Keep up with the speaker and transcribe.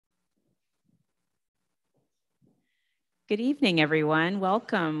Good evening, everyone.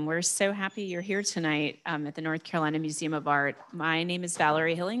 Welcome. We're so happy you're here tonight at the North Carolina Museum of Art. My name is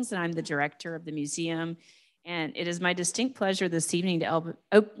Valerie Hillings, and I'm the director of the museum. And it is my distinct pleasure this evening to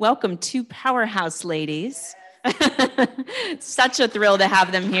welcome two powerhouse ladies. Such a thrill to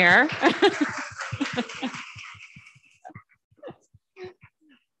have them here.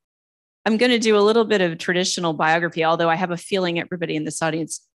 I'm going to do a little bit of traditional biography, although I have a feeling everybody in this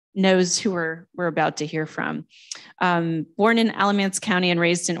audience knows who we're about to hear from. Born in Alamance County and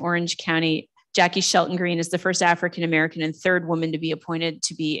raised in Orange County, Jaki Shelton Green is the first African-American and third woman to be appointed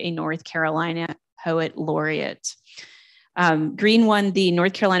to be a North Carolina Poet Laureate. Green won the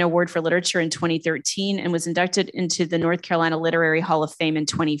North Carolina Award for Literature in 2013 and was inducted into the North Carolina Literary Hall of Fame in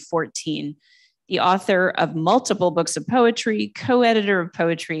 2014. The author of multiple books of poetry, co-editor of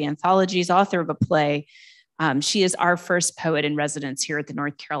poetry anthologies, author of a play. She is our first poet in residence here at the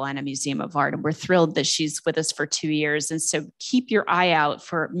North Carolina Museum of Art, and we're thrilled that she's with us for 2 years. And so keep your eye out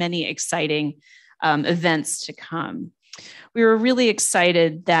for many exciting events to come. We were really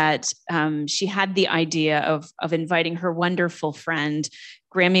excited that she had the idea of inviting her wonderful friend,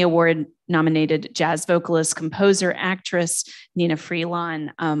 Grammy Award nominated jazz vocalist, composer, actress, Nnenna Freelon,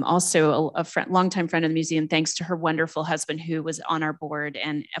 also a longtime friend of the museum, thanks to her wonderful husband who was on our board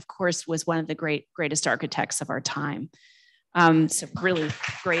and of course was one of the greatest architects of our time. So really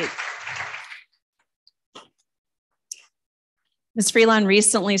great. Ms. Freelon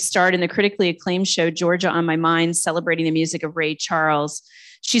recently starred in the critically acclaimed show, Georgia on My Mind, celebrating the music of Ray Charles.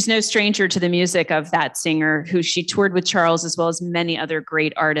 She's no stranger to the music of that singer, who she toured with Charles, as well as many other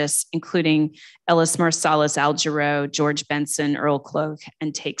great artists, including Ellis Marsalis, Al Jarreau, George Benson, Earl Cloak,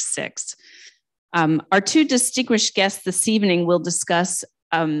 and Take Six. Our two distinguished guests this evening will discuss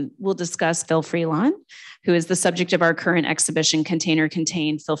Phil Freelon, who is the subject of our current exhibition, Container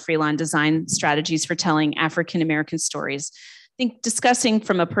Contained, Phil Freelon Design Strategies for Telling African-American Stories. I think discussing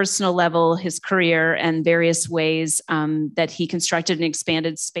from a personal level his career and various ways that he constructed an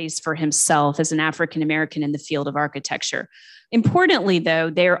expanded space for himself as an African-American in the field of architecture. Importantly, though,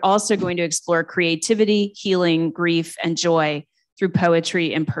 they are also going to explore creativity, healing, grief, and joy through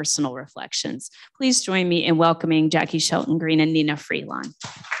poetry and personal reflections. Please join me in welcoming Jaki Shelton Green and Nnenna Freelon.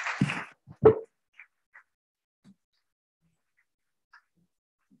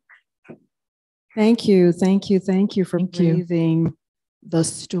 Thank you for breathing the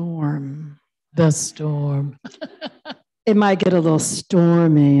storm. The storm. It might get a little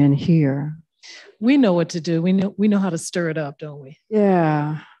stormy in here. We know what to do. We know how to stir it up, don't we?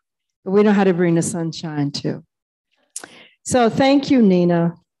 Yeah, but we know how to bring the sunshine too. So thank you,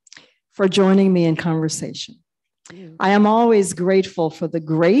 Nnenna, for joining me in conversation. I am always grateful for the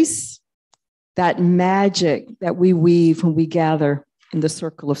grace, that magic that we weave when we gather in the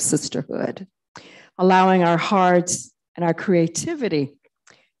circle of sisterhood, allowing our hearts and our creativity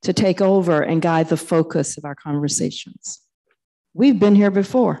to take over and guide the focus of our conversations. We've been here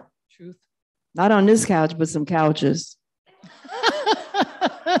before. Truth. Not on this couch, but some couches.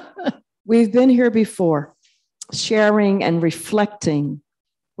 We've been here before, sharing and reflecting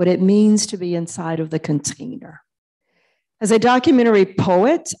what it means to be inside of the container. As a documentary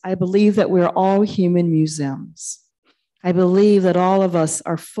poet, I believe that we're all human museums. I believe that all of us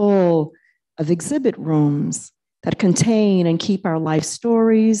are full of exhibit rooms that contain and keep our life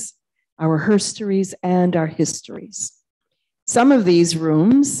stories, our histories, and our histories. Some of these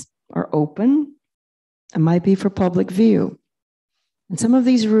rooms are open and might be for public view. And some of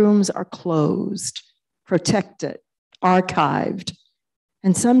these rooms are closed, protected, archived,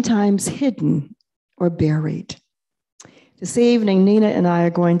 and sometimes hidden or buried. This evening, Nnenna and I are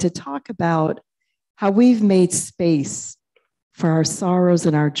going to talk about how we've made space for our sorrows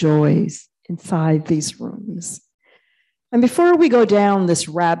and our joys inside these rooms. And before we go down this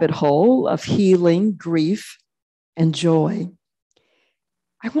rabbit hole of healing, grief, and joy,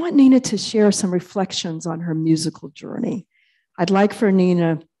 I want Nnenna to share some reflections on her musical journey. I'd like for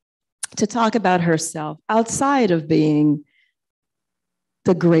Nnenna to talk about herself outside of being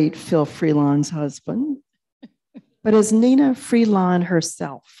the great Phil Freelon's husband, but as Nnenna Freelon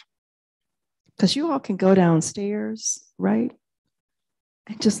herself. Because you all can go downstairs, right?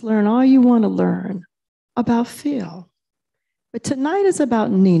 And just learn all you want to learn about Phil. But tonight is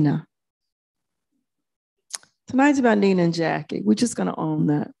about Nnenna. Tonight's about Nnenna and Jaki. We're just going to own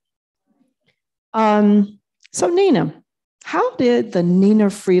that. So Nnenna, how did the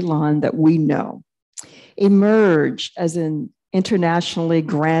Nnenna Freelon that we know emerge as an internationally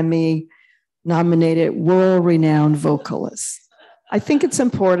Grammy-nominated, world-renowned vocalist? I think it's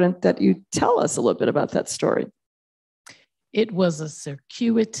important that you tell us a little bit about that story. It was a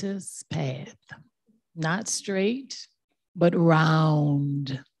circuitous path, not straight, but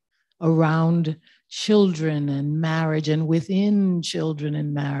round, around children and marriage and within children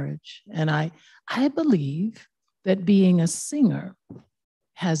and marriage. And I believe that being a singer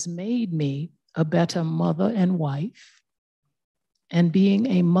has made me a better mother and wife, and being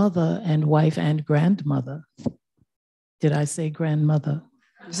a mother and wife and grandmother. Did I say grandmother?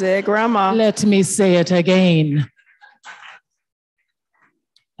 You said grandma. Let me say it again.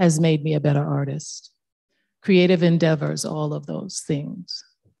 Has made me a better artist. Creative endeavors, all of those things.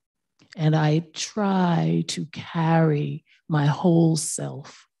 And I try to carry my whole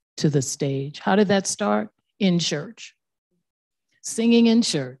self to the stage. How did that start? In church. Singing in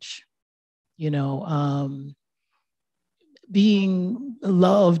church, being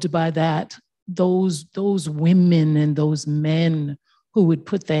loved by those women and those men who would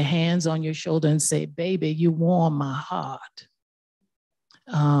put their hands on your shoulder and say, baby, you warm my heart.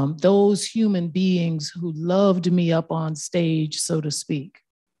 Those human beings who loved me up on stage, so to speak.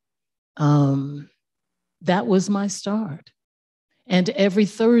 That was my start. And every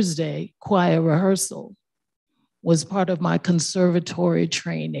Thursday, choir rehearsal was part of my conservatory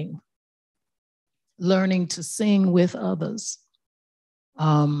training, learning to sing with others,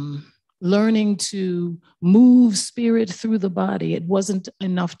 learning to move spirit through the body. It wasn't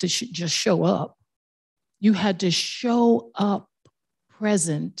enough to just show up. You had to show up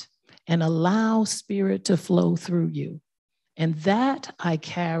present and allow spirit to flow through you. And that I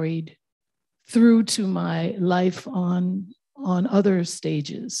carried through to my life on other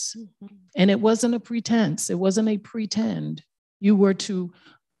stages. And it wasn't a pretense. It wasn't a pretend. You were to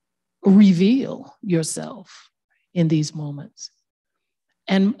reveal yourself in these moments.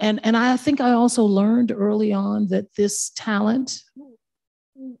 And I think I also learned early on that this talent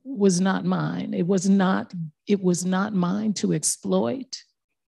was not mine. It was not mine to exploit.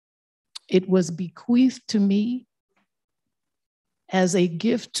 It was bequeathed to me as a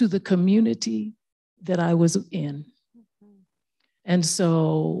gift to the community that I was in. And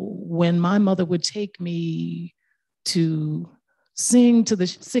so when my mother would take me to sing to the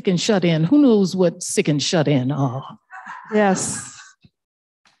sick and shut in, who knows what sick and shut in are? Yes.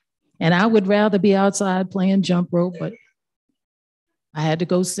 And I would rather be outside playing jump rope, but I had to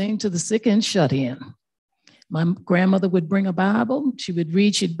go sing to the sick and shut in. My grandmother would bring a Bible. She would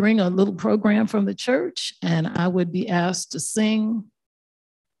read, she'd bring a little program from the church, and I would be asked to sing,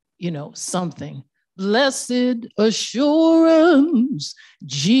 something. Blessed assurance,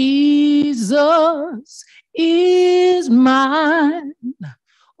 Jesus is mine.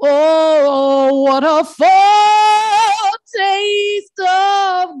 Oh, what a foretaste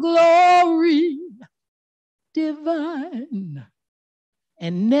of glory divine.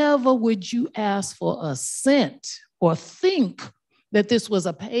 And never would you ask for a cent or think that this was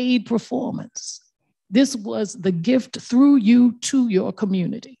a paid performance. This was the gift through you to your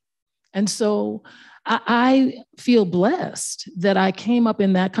community. And so I feel blessed that I came up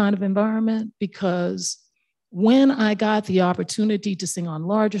in that kind of environment, because when I got the opportunity to sing on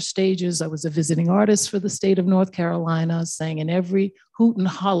larger stages, I was a visiting artist for the state of North Carolina, sang in every hoot and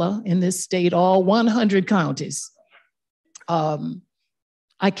holler in this state, all 100 counties.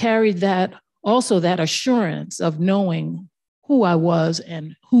 I carried that assurance of knowing who I was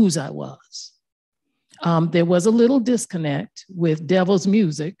and whose I was. There was a little disconnect with devil's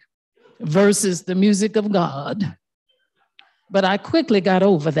music versus the music of God. But I quickly got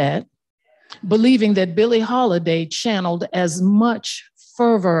over that, believing that Billie Holiday channeled as much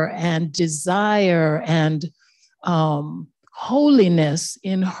fervor and desire and holiness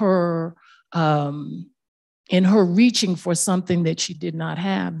in her reaching for something that she did not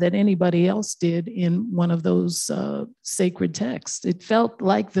have, that anybody else did in one of those sacred texts. It felt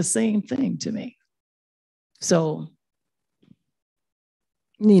like the same thing to me. So,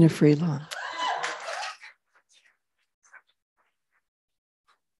 Nnenna Freelon.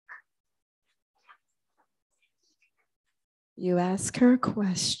 You ask her a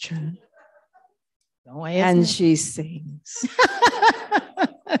question, and she sings.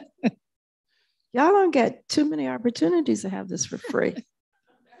 Y'all don't get too many opportunities to have this for free.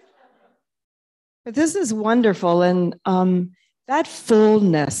 But this is wonderful. And that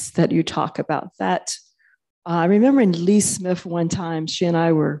fullness that you talk about, I remember in Lee Smith one time, she and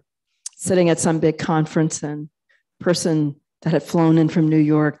I were sitting at some big conference, and a person that had flown in from New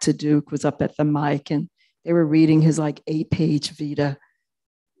York to Duke was up at the mic, and they were reading his 8-page Vita.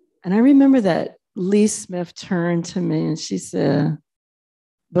 And I remember that Lee Smith turned to me and she said,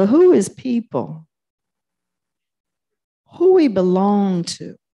 but who is people? Who we belong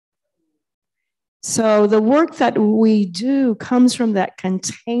to. So the work that we do comes from that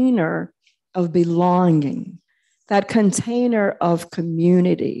container of belonging, that container of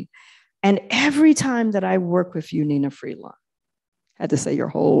community. And every time that I work with you, Nnenna Freelon, I had to say your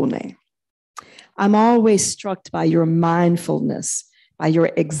whole name, I'm always struck by your mindfulness, by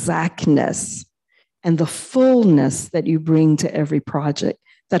your exactness, and the fullness that you bring to every project,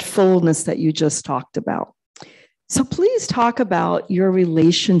 that fullness that you just talked about. So please talk about your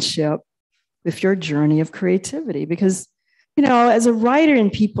relationship with your journey of creativity, because, you know, as a writer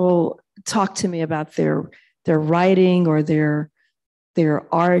and people talk to me about their writing or their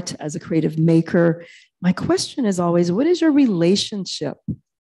art as a creative maker, my question is always, what is your relationship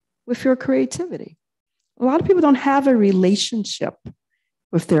with your creativity? A lot of people don't have a relationship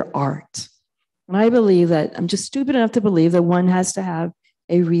with their art. And I believe that, I'm just stupid enough to believe that one has to have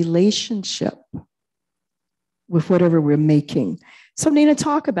a relationship with whatever we're making. So Nnenna,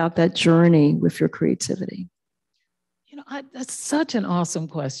 talk about that journey with your creativity. You know, that's such an awesome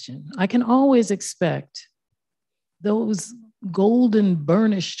question. I can always expect those golden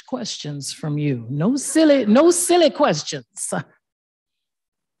burnished questions from you. No silly questions.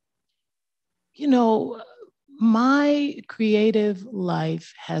 You know, my creative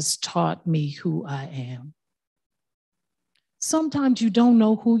life has taught me who I am. Sometimes you don't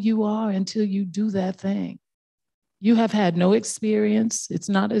know who you are until you do that thing. You have had no experience. It's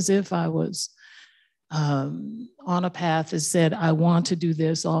not as if I was on a path that said, I want to do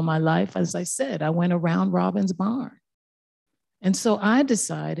this all my life. As I said, I went around Robin's barn. And so I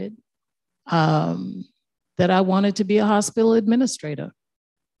decided that I wanted to be a hospital administrator.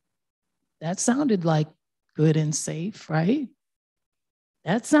 That sounded like good and safe, right?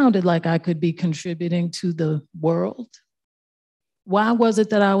 That sounded like I could be contributing to the world. Why was it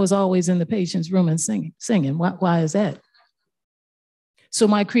that I was always in the patient's room and singing? Why is that? So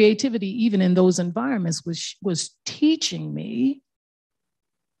my creativity, even in those environments, was teaching me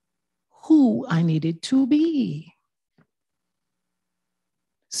who I needed to be.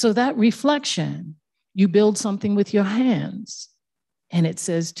 So that reflection, you build something with your hands, and it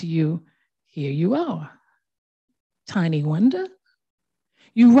says to you, here you are, tiny wonder.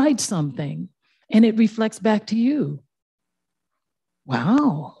 You write something, and it reflects back to you.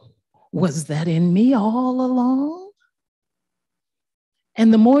 Wow, was that in me all along?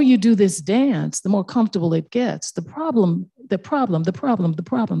 And the more you do this dance, the more comfortable it gets. The problem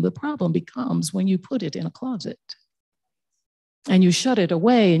becomes when you put it in a closet and you shut it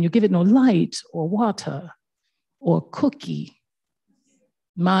away and you give it no light or water or cookie.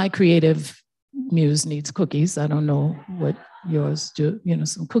 My creative muse needs cookies. I don't know what yours do. You know,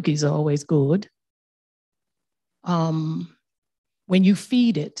 some cookies are always good. When you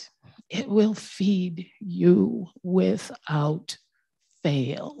feed it, it will feed you without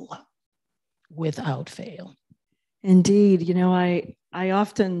fail. Without fail. Indeed. You know, I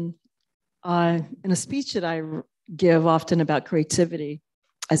often, in a speech that I give often about creativity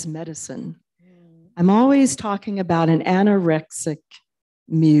as medicine, I'm always talking about an anorexic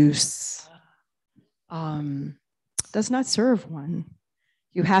muse. Does not serve one.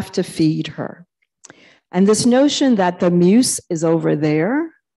 You have to feed her. And this notion that the muse is over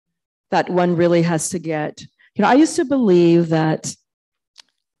there, that one really has to get, you know, I used to believe that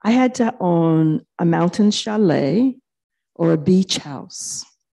I had to own a mountain chalet or a beach house.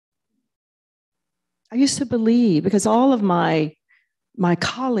 I used to believe, because all of my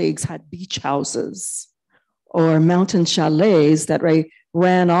colleagues had beach houses or mountain chalets that I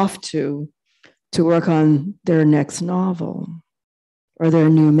ran off to work on their next novel or their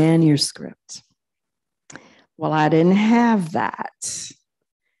new manuscript. Well, I didn't have that.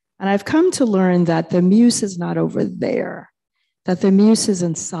 And I've come to learn that the muse is not over there, that the muse is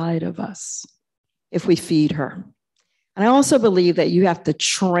inside of us if we feed her. And I also believe that you have to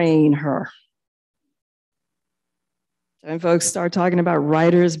train her. When folks start talking about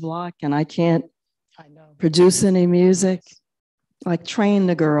writer's block and I can't produce any music, like train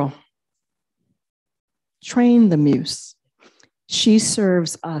the girl. Train the muse. She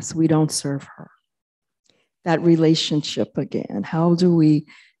serves us, we don't serve her. That relationship again. How do we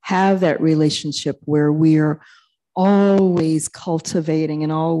have that relationship where we're always cultivating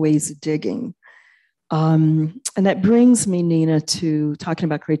and always digging? And that brings me, Nnenna, to talking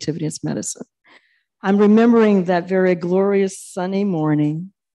about creativity as medicine. I'm remembering that very glorious sunny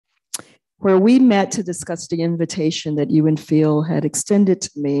morning where we met to discuss the invitation that you and Phil had extended to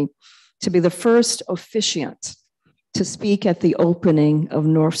me to be the first officiant to speak at the opening of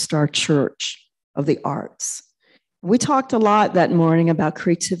North Star Church of the Arts. We talked a lot that morning about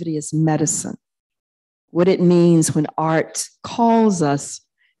creativity as medicine, what it means when art calls us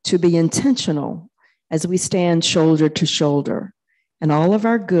to be intentional as we stand shoulder to shoulder, and all of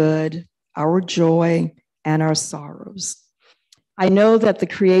our good, our joy, and our sorrows. I know that the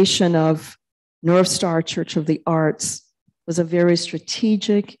creation of North Star Church of the Arts was a very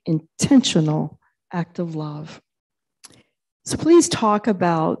strategic, intentional act of love. So please talk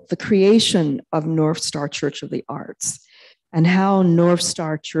about the creation of North Star Church of the Arts and how North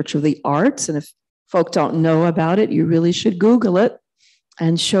Star Church of the Arts, and if folk don't know about it, you really should Google it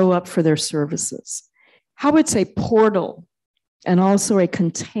and show up for their services. How it's a portal and also a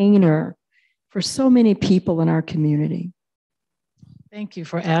container for so many people in our community. Thank you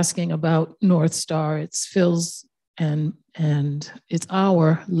for asking about North Star. It's Phil's and it's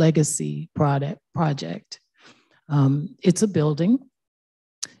our legacy project. It's a building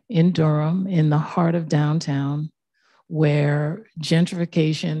in Durham, in the heart of downtown, where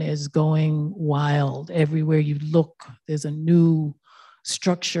gentrification is going wild. Everywhere you look, there's a new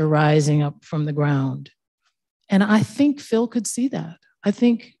structure rising up from the ground. And I think Phil could see that. I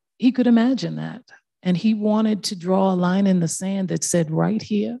think he could imagine that. And he wanted to draw a line in the sand that said, right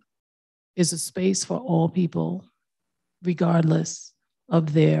here is a space for all people, regardless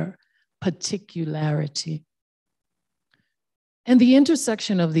of their particularity. And the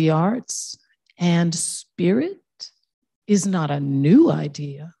intersection of the arts and spirit is not a new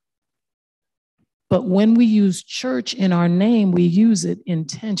idea. But when we use church in our name, we use it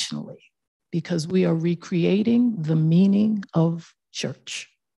intentionally because we are recreating the meaning of church.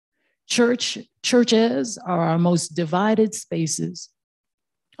 Churches are our most divided spaces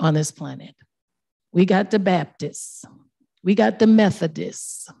on this planet. We got the Baptists, we got the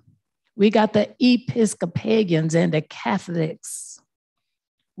Methodists, we got the Episcopalians and the Catholics.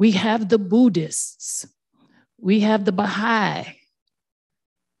 We have the Buddhists. We have the Baha'i,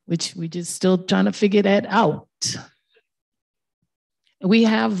 which we just still trying to figure that out. We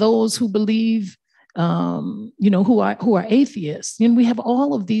have those who believe, who are atheists. And we have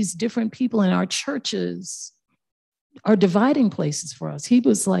all of these different people in our churches are dividing places for us. He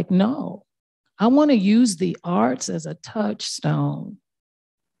was like, no, I want to use the arts as a touchstone.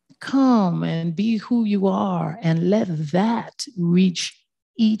 Come and be who you are and let that reach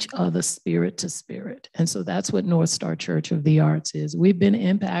each other spirit to spirit. And so that's what North Star Church of the Arts is. We've been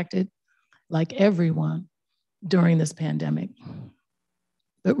impacted like everyone during this pandemic.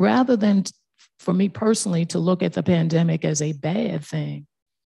 But rather than for me personally to look at the pandemic as a bad thing,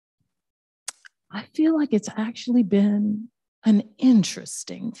 I feel like it's actually been an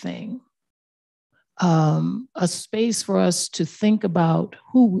interesting thing. A space for us to think about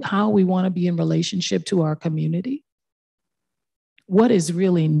how we want to be in relationship to our community, what is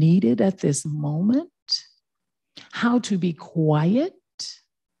really needed at this moment, how to be quiet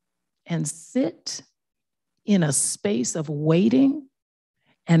and sit in a space of waiting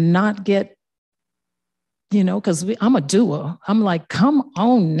and not get, because I'm a doer. I'm like, come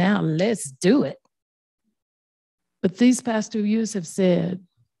on now, let's do it. But these past 2 years have said,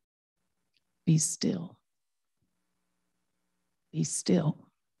 be still. Be still.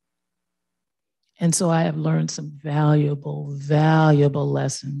 And so I have learned some valuable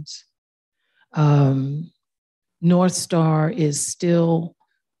lessons. North Star is still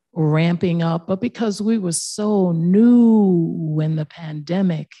ramping up, but because we were so new when the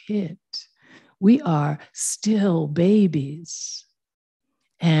pandemic hit, we are still babies.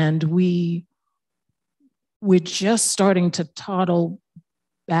 And we're just starting to toddle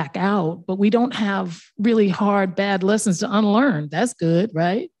back out, but we don't have really hard, bad lessons to unlearn. That's good,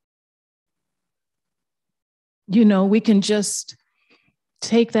 right? We can just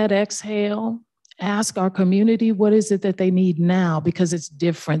take that exhale, ask our community, what is it that they need now? Because it's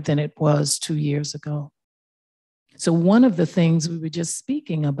different than it was 2 years ago. So one of the things we were just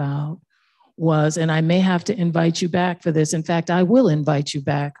speaking about was, and I may have to invite you back for this. In fact, I will invite you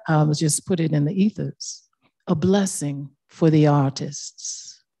back. I'll just put it in the ethers. A blessing for the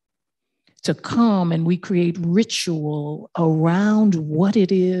artists to come, and we create ritual around what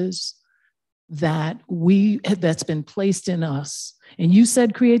it is that's been placed in us. And you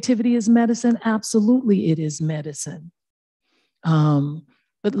said creativity is medicine. Absolutely, it is medicine.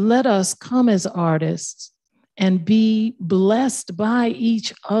 But let us come as artists and be blessed by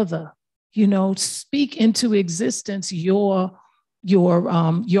each other. Speak into existence your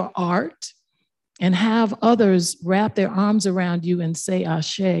art, and have others wrap their arms around you and say,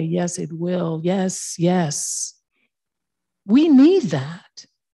 Ashe, yes, it will. Yes, yes. We need that.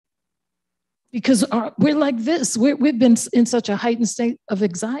 Because we're like this. We've been in such a heightened state of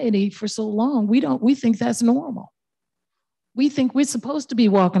anxiety for so long. We think that's normal. We think we're supposed to be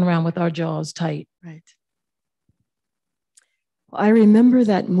walking around with our jaws tight. Right. Well, I remember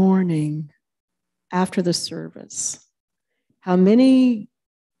that morning after the service, how many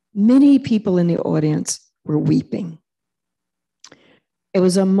people in the audience were weeping. It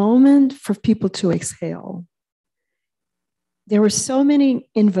was a moment for people to exhale. There were so many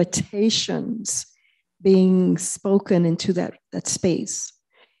invitations being spoken into that space.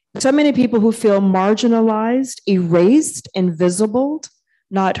 So many people who feel marginalized, erased, invisible,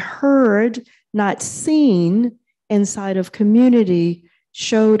 not heard, not seen inside of community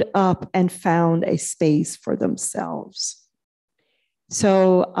showed up and found a space for themselves.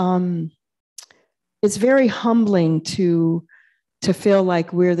 So it's very humbling to feel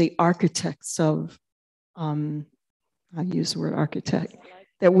like we're the architects of, I use the word architect,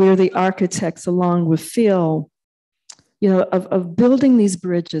 that we're the architects along with Phil, of building these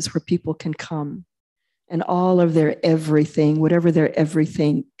bridges where people can come and all of their everything, whatever their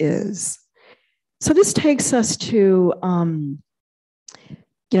everything is. So this takes us to,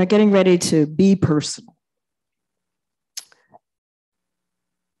 getting ready to be personal.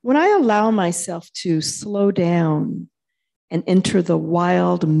 When I allow myself to slow down and enter the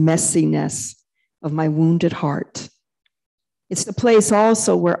wild messiness of my wounded heart, it's the place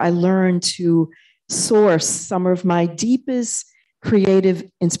also where I learn to source some of my deepest creative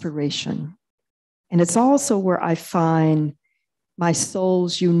inspiration. And it's also where I find my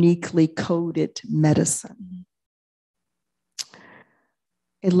soul's uniquely coded medicine.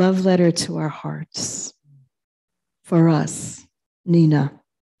 A love letter to our hearts for us, Nnenna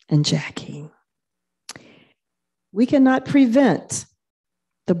and Jaki. We cannot prevent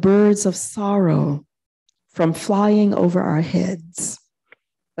the birds of sorrow from flying over our heads,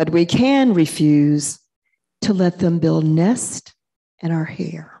 but we can refuse to let them build nest in our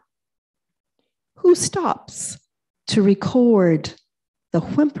hair. Who stops to record the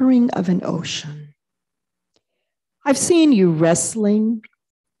whimpering of an ocean? I've seen you wrestling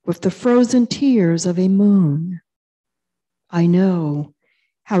with the frozen tears of a moon. I know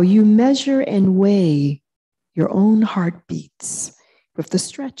how you measure and weigh your own heartbeats with the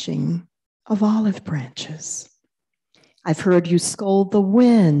stretching of olive branches. I've heard you scold the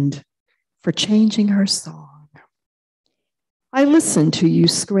wind for changing her song. I listen to you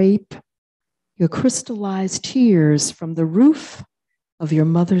scrape your crystallized tears from the roof of your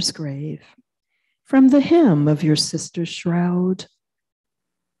mother's grave, from the hem of your sister's shroud,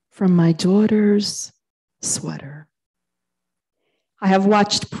 from my daughter's sweater. I have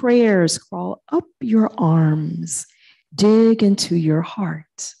watched prayers crawl up your arms, dig into your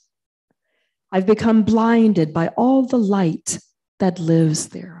heart. I've become blinded by all the light that lives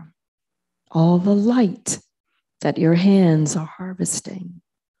there, all the light that your hands are harvesting,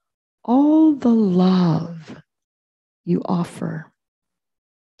 all the love you offer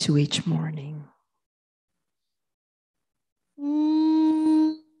to each morning.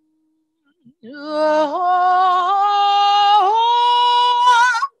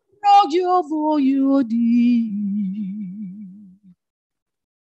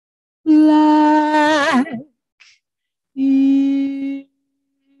 Black is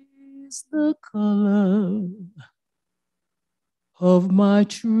the color of my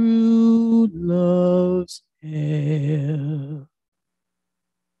true love's hair.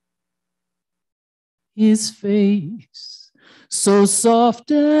 His face so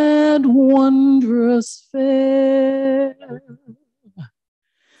soft and wondrous fair,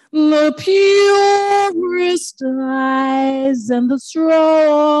 the purest eyes and the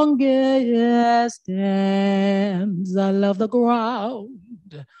strongest hands. I love the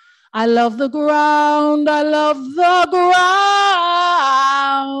ground. I love the ground. I love the ground.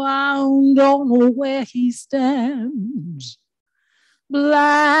 Don't know where he stands.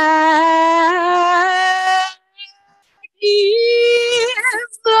 Black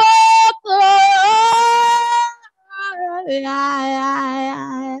is the color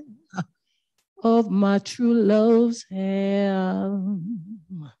of my true love's hair,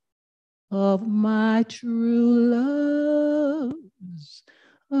 of my true love's,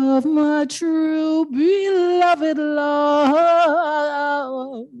 of my true beloved loves,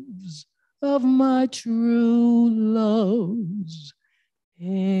 of my true love's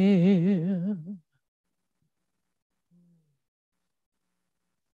hair.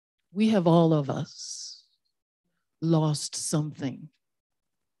 We have all of us lost something.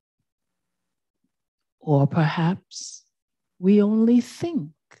 Or perhaps we only think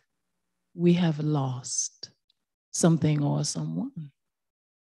we have lost something or someone.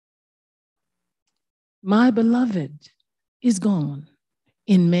 My beloved is gone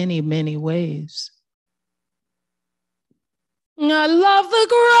in many, many ways. I love the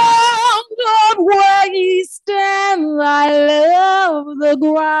ground on where he stands. I love the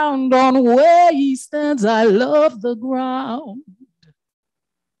ground on where he stands. I love the ground.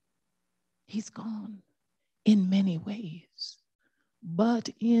 He's gone. in many ways. But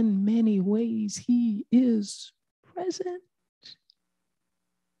in many ways, he is present,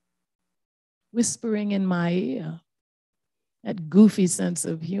 whispering in my ear, that goofy sense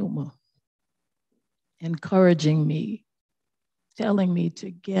of humor, encouraging me, telling me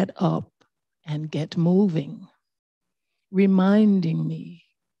to get up and get moving, reminding me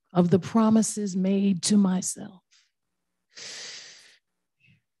of the promises made to myself.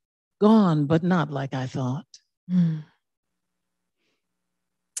 Gone, but not like I thought. Nnenna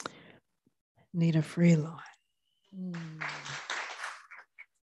Freelon.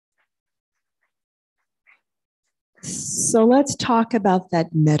 So let's talk about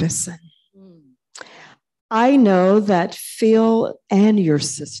that medicine. I know that Phil and your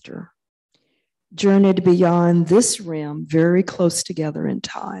sister journeyed beyond this realm, very close together in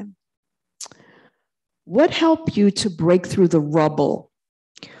time. What helped you to break through the rubble?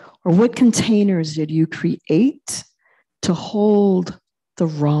 Or what containers did you create to hold the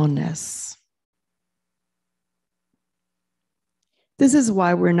rawness? This is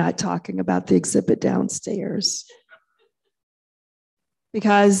why we're not talking about the exhibit downstairs.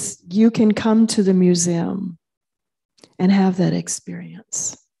 Because you can come to the museum and have that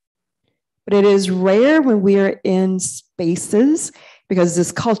experience. But it is rare when we are in spaces, because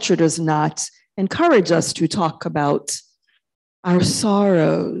this culture does not encourage us to talk about our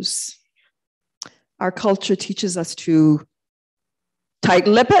sorrows. Our culture teaches us to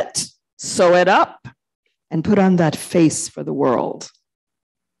tight-lip it, sew it up, and put on that face for the world.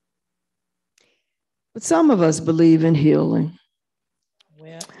 But some of us believe in healing.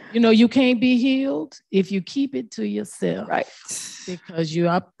 Well, you know, you can't be healed if you keep it to yourself. Right. Because you're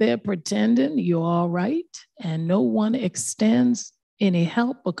up there pretending you're all right, and no one extends any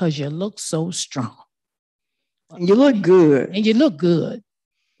help because you look so strong. And you look good. And you look good.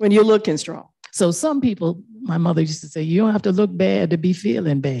 When you're looking strong. So some people, my mother used to say, you don't have to look bad to be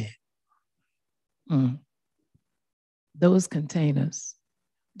feeling bad. Those containers.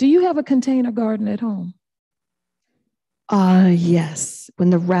 Do you have a container garden at home? Yes. When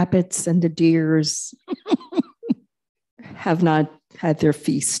the rabbits and the deers have not had their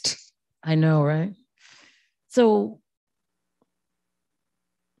feast. I know, right? So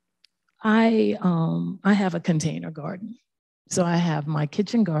I have a container garden. So I have my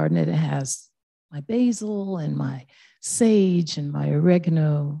kitchen garden. It has my basil and my sage and my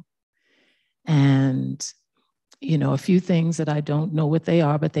oregano and, you know, a few things that I don't know what they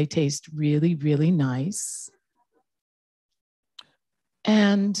are, but they taste really, really nice.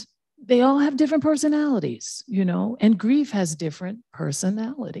 And they all have different personalities, you know, and grief has different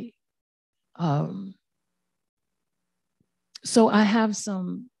personality. So I have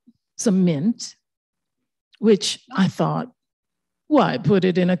some mint, which I thought, why put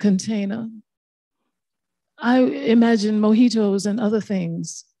it in a container? I imagine mojitos and other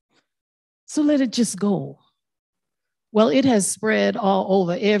things. So let it just go. Well, it has spread all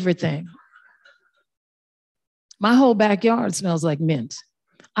over everything. My whole backyard smells like mint.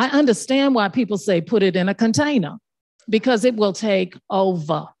 I understand why people say put it in a container, because it will take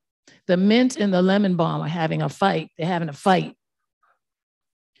over. The mint and the lemon balm are having a fight. They're having a fight.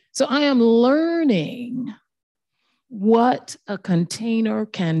 So I am learning what a container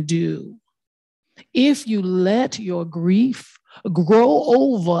can do. If you let your grief grow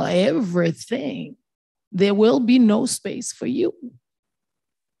over everything, there will be no space for you.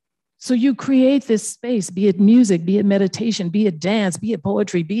 So you create this space, be it music, be it meditation, be it dance, be it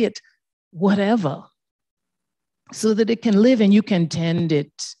poetry, be it whatever, so that it can live and you can tend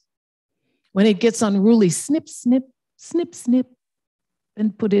it. When it gets unruly, snip, snip, snip, snip,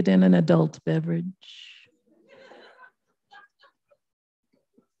 and put it in an adult beverage.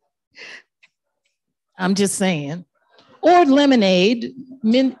 I'm just saying. Or lemonade,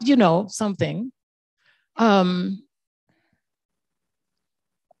 mint, you know, something. And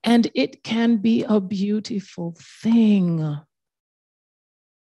it can be a beautiful thing,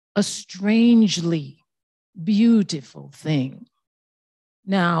 a strangely beautiful thing.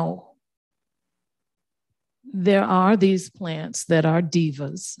 Now, there are these plants that are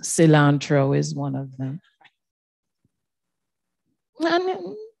divas. Cilantro is one of them.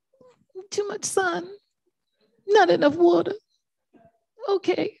 And too much sun, not enough water.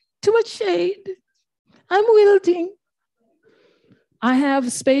 Okay, too much shade. I'm wilting. I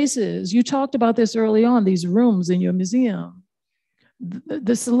have spaces. You talked about this early on, these rooms in your museum.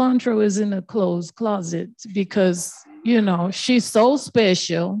 The cilantro is in a closed closet because, you know, she's so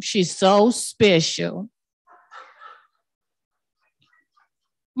special. She's so special.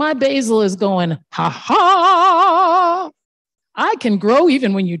 My basil is going, ha ha. I can grow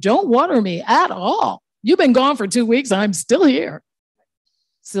even when you don't water me at all. You've been gone for 2 weeks. I'm still here.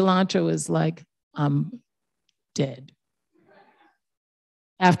 Cilantro is like, I'm dead.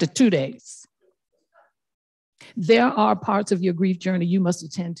 After 2 days. There are parts of your grief journey you must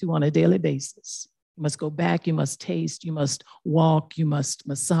attend to on a daily basis. You must go back, you must taste, you must walk, you must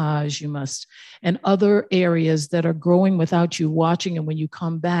massage, and other areas that are growing without you watching. And when you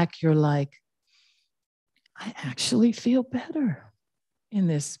come back, you're like, I actually feel better in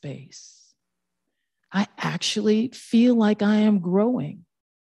this space. I actually feel like I am growing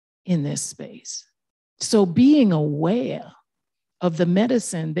in this space. So being aware of the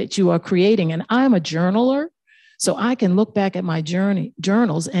medicine that you are creating, and I'm a journaler, so I can look back at my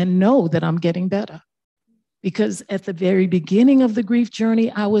journals and know that I'm getting better. Because at the very beginning of the grief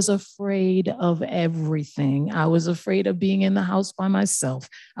journey, I was afraid of everything. I was afraid of being in the house by myself.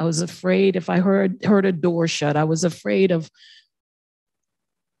 I was afraid if I heard a door shut. I was afraid of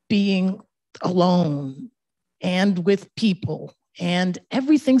being alone and with people, and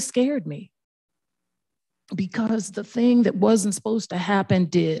everything scared me because the thing that wasn't supposed to happen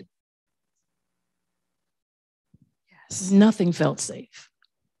did. Nothing felt safe.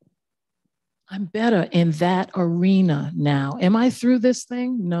 I'm better in that arena now. Am I through this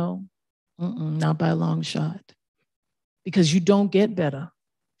thing? No, not by a long shot. Because you don't get better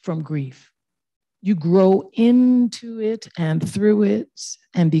from grief. You grow into it and through it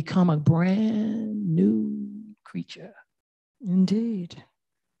and become a brand new creature. Indeed.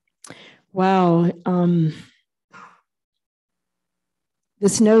 Wow.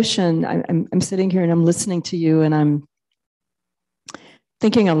 This notion, I'm sitting here and I'm listening to you, and I'm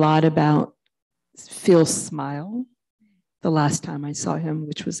thinking a lot about Phil's smile the last time I saw him,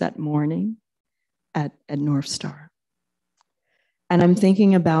 which was that morning at North Star. And I'm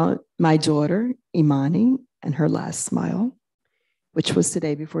thinking about my daughter, Imani, and her last smile, which was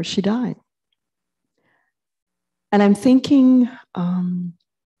today before she died. And I'm thinking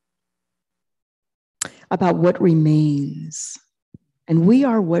about what remains. And we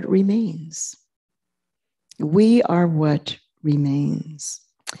are what remains. We are what remains.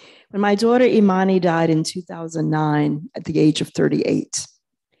 When my daughter Imani died in 2009 at the age of 38,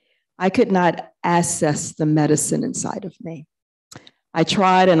 I could not access the medicine inside of me. I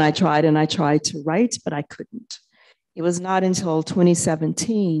tried and I tried and I tried to write, but I couldn't. It was not until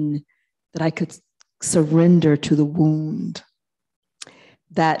 2017 that I could surrender to the wound.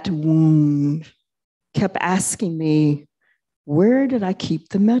 That wound kept asking me, where did I keep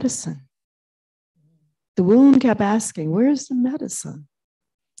the medicine? The wound kept asking, where's the medicine?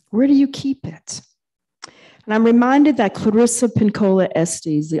 Where do you keep it? And I'm reminded that Clarissa Pinkola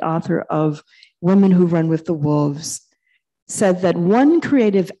Estes, the author of Women Who Run with the Wolves, said that one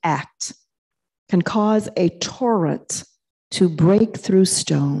creative act can cause a torrent to break through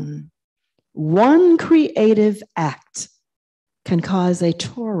stone. One creative act can cause a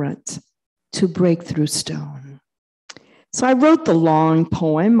torrent to break through stone. So I wrote the long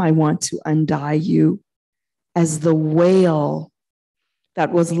poem, I Want to Undie You, as the wail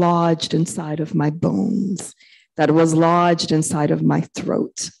that was lodged inside of my bones, that was lodged inside of my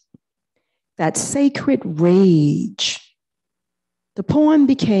throat. That sacred rage. The poem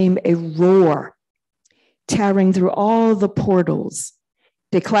became a roar, tearing through all the portals,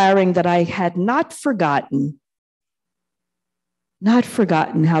 declaring that I had not forgotten how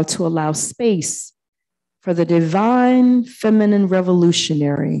to allow space for the divine feminine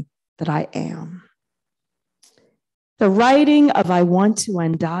revolutionary that I am. The writing of I Want to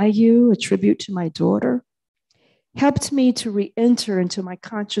Undie You, a tribute to my daughter, helped me to re-enter into my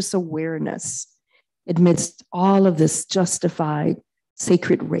conscious awareness amidst all of this justified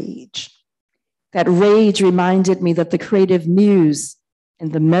sacred rage. That rage reminded me that the creative muse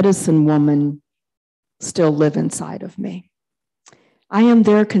and the medicine woman still live inside of me. I am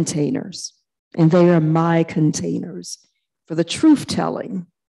their containers, and they are my containers for the truth-telling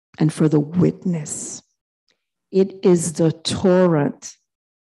and for the witness. It is the torrent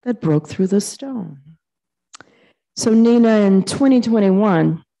that broke through the stone. So Nnenna, in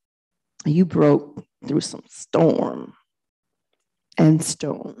 2021, you broke through some storm and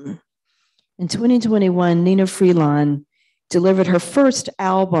stone. In 2021, Nnenna Freelon delivered her first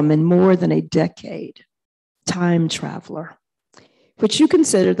album in more than a decade, Time Traveler, which you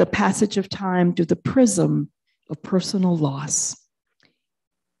consider the passage of time through the prism of personal loss.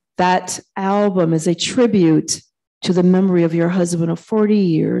 That album is a tribute to the memory of your husband of 40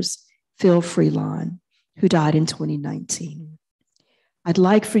 years, Phil Freelon, who died in 2019. I'd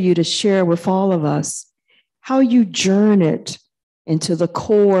like for you to share with all of us how you journeyed into the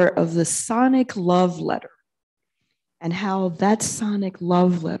core of the sonic love letter and how that sonic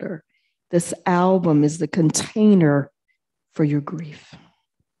love letter this album is the container for your grief.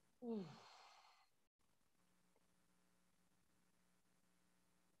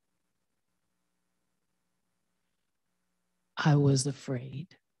 I was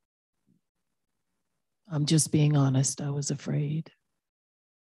afraid. I'm just being honest, I was afraid.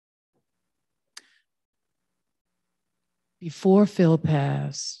 Before Phil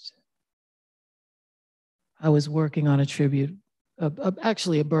passed, I was working on a tribute,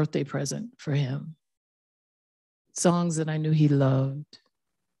 actually a birthday present for him. Songs that I knew he loved.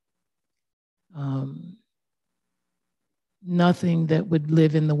 Nothing that would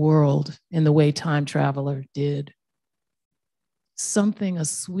live in the world in the way Time Traveler did. Something, a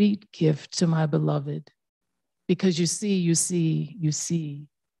sweet gift to my beloved. Because you see,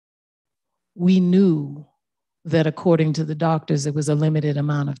 we knew that according to the doctors, it was a limited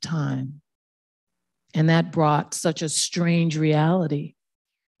amount of time. And that brought such a strange reality.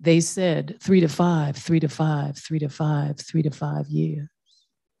 They said 3 to 5, 3 to 5, 3 to 5, 3 to 5 years.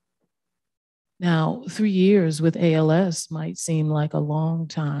 Now, 3 years with ALS might seem like a long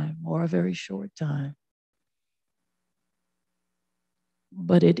time or a very short time.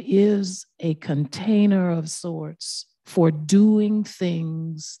 But it is a container of sorts for doing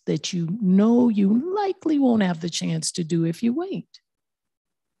things that you know you likely won't have the chance to do if you wait.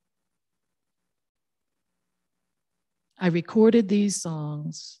 I recorded these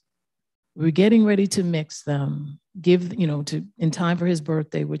songs. We were getting ready to mix them, in time for his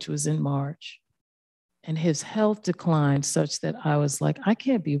birthday, which was in March. And his health declined such that I was like, I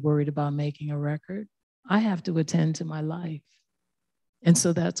can't be worried about making a record. I have to attend to my life. And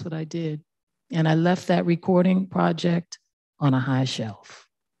so that's what I did. And I left that recording project on a high shelf.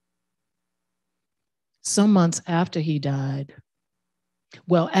 Some months after he died,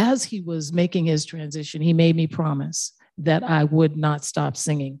 well, as he was making his transition, he made me promise that I would not stop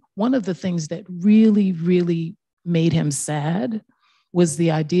singing. One of the things that really, really made him sad was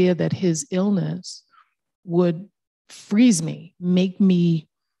the idea that his illness would freeze me, make me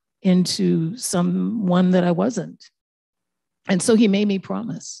into someone that I wasn't. And so he made me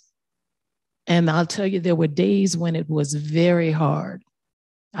promise. And I'll tell you, there were days when it was very hard.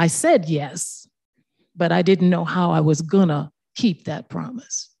 I said yes, but I didn't know how I was gonna keep that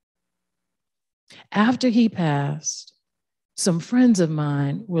promise. After he passed, some friends of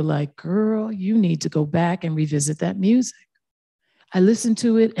mine were like, girl, you need to go back and revisit that music. I listened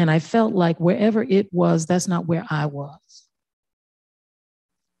to it and I felt like wherever it was, that's not where I was.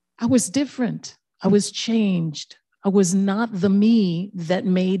 I was different. I was changed. I was not the me that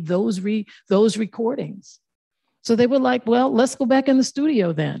made those recordings. So they were like, well, let's go back in the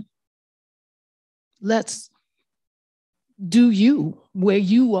studio then. Let's do you where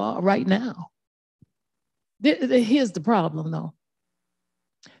you are right now. Here's the problem though.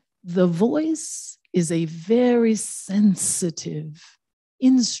 The voice is a very sensitive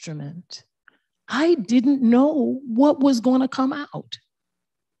instrument. I didn't know what was going to come out.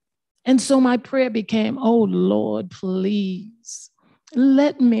 And so my prayer became, oh Lord, please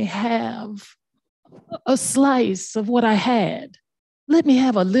let me have a slice of what I had. Let me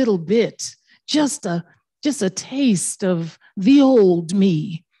have a little bit, just a taste of the old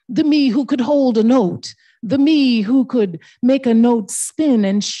me, the me who could hold a note, the me who could make a note spin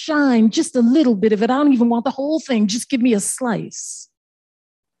and shine, just a little bit of it. I don't even want the whole thing, just give me a slice.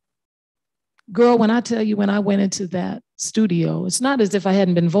 Girl, when I tell you, when I went into that studio, it's not as if I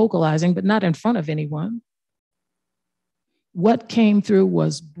hadn't been vocalizing, but not in front of anyone. What came through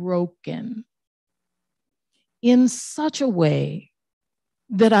was broken in such a way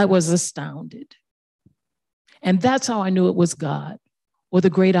that I was astounded. And that's how I knew it was God or the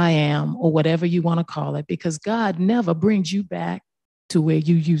great I am or whatever you want to call it, because God never brings you back to where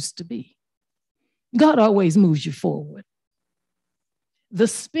you used to be. God always moves you forward. The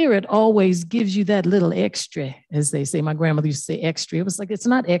Spirit always gives you that little extra, as they say. My grandmother used to say extra. It was like, it's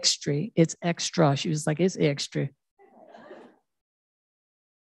not extra, it's extra. She was like, it's extra.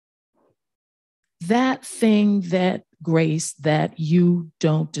 That thing, that grace that you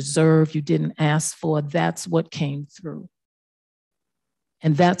don't deserve, you didn't ask for, that's what came through.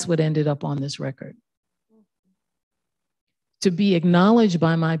 And that's what ended up on this record. To be acknowledged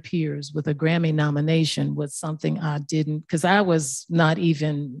by my peers with a Grammy nomination was something I didn't, because I was not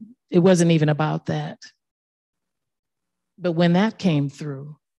even, it wasn't even about that. But when that came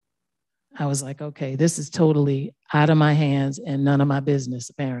through, I was like, okay, this is totally out of my hands and none of my business,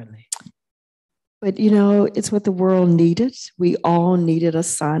 apparently. But you know, it's what the world needed. We all needed a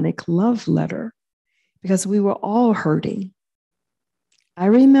sonic love letter because we were all hurting. I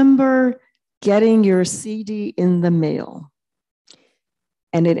remember getting your CD in the mail.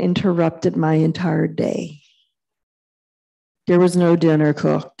 and it interrupted my entire day. There was no dinner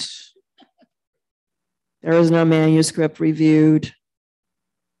cooked. There was no manuscript reviewed.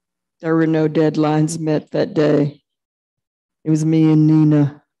 There were no deadlines met that day. It was me and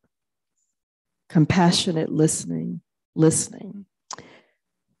Nnenna. Compassionate listening.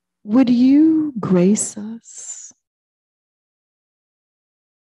 Would you grace us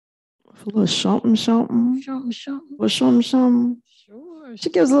with a little something? Or something? Sure. She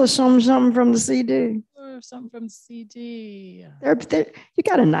gives a little something from the CD. Sure, something from the CD. You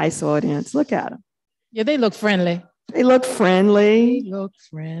got a nice audience. Look at them. Yeah, they look friendly. They look friendly.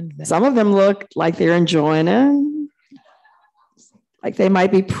 Some of them look like they're enjoying it, like they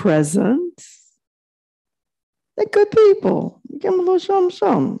might be present. They're good people. You give them a little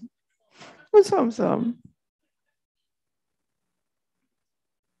something. Something.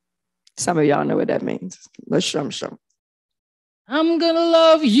 Some of y'all know what that means. Let's something. I'm gonna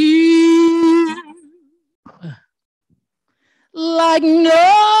love you like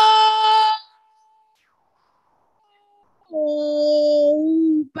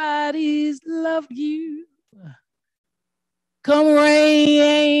nobody's loved you. Come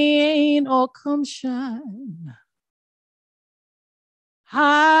rain or come shine,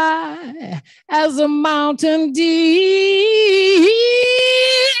 high as a mountain deep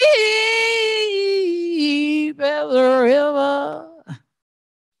as a river.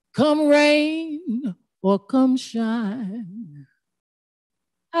 Come rain or come shine.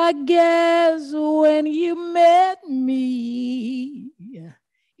 I guess when you met me,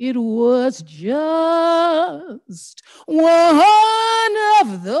 it was just one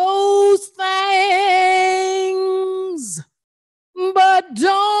of those things. But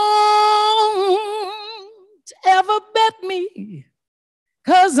don't ever bet me,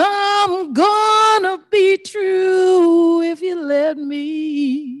 'cause I'm gonna be true if you let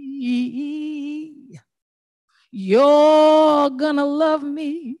me. You're gonna love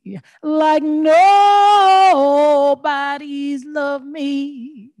me like nobody's loved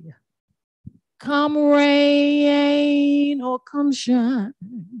me. Come rain or come shine,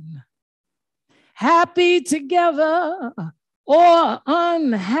 happy together or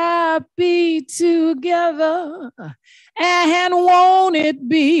unhappy together. And won't it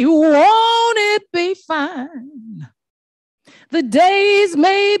be fine? The days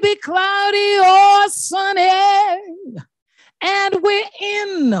may be cloudy or sunny, and we're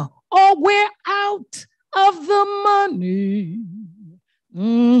in or we're out of the money.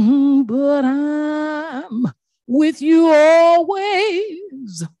 But I'm with you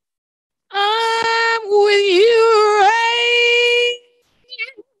always. I'm with you, rain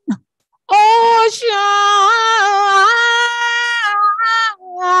or shine,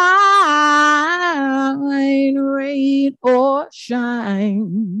 rain or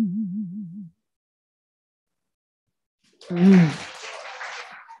shine.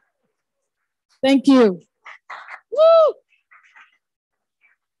 Thank you. Woo!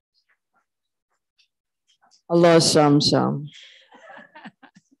 Allah sham.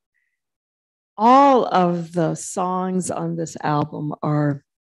 All of the songs on this album are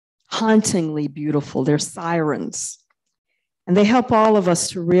hauntingly beautiful. They're sirens. And they help all of us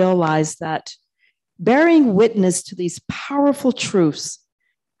to realize that bearing witness to these powerful truths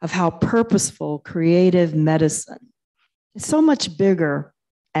of how purposeful creative medicine is so much bigger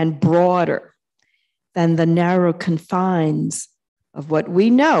and broader than the narrow confines of what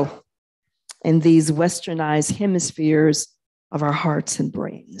we know in these westernized hemispheres of our hearts and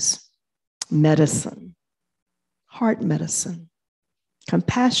brains. Medicine, heart medicine,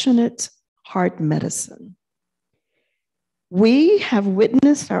 compassionate heart medicine. We have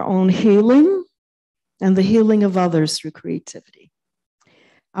witnessed our own healing and the healing of others through creativity.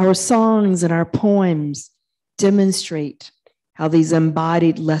 Our songs and our poems demonstrate how these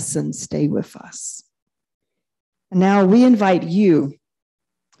embodied lessons stay with us. And now we invite you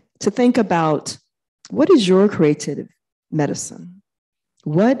to think about, what is your creative medicine?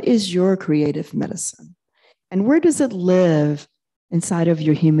 What is your creative medicine? And where does it live inside of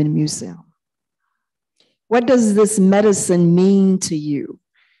your human museum? What does this medicine mean to you?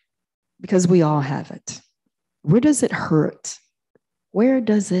 Because we all have it. Where does it hurt? Where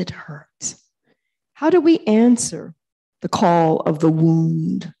does it hurt? How do we answer the call of the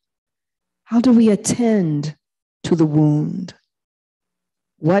wound? How do we attend to the wound?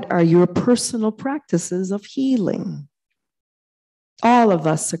 What are your personal practices of healing? All of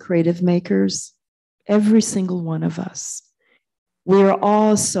us are creative makers, every single one of us. We are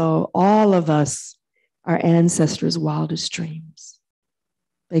also, all of us, our ancestors' wildest dreams.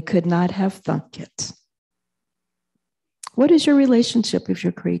 They could not have thunk it. What is your relationship with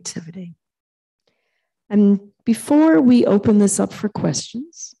your creativity? And before we open this up for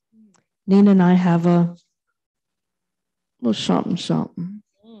questions, Nnenna and I have a little something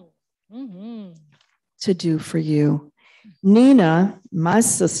to do for you. Nnenna, my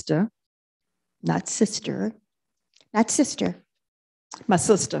sister, my sister,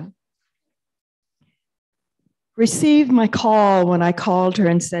 received my call when I called her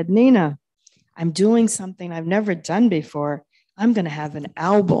and said, Nnenna, I'm doing something I've never done before. I'm going to have an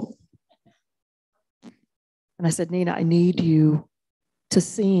album. And I said, Nnenna, I need you to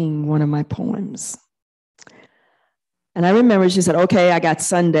sing one of my poems. And I remember she said, okay, I got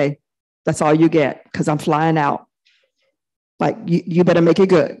Sunday. That's all you get, because I'm flying out. Like, you better make it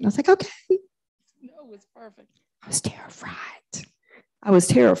good. And I was like, okay. No, it's perfect. I was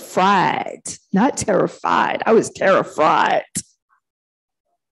terrified. Not terrified. I was terrified.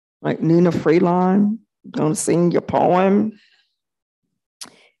 Like, Nnenna Freelon, gonna sing your poem.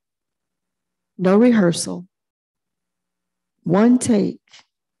 No rehearsal. One take.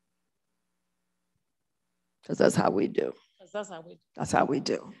 Because that's how we do. That's how we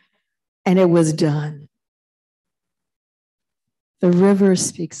do. And it was done. The river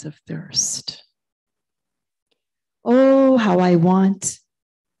speaks of thirst. Oh, how I want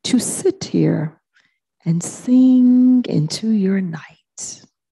to sit here and sing into your night.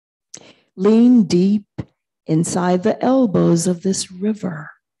 Lean deep inside the elbows of this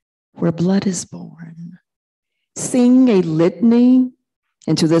river where blood is born. Sing a litany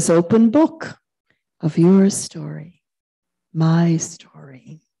into this open book of your story, my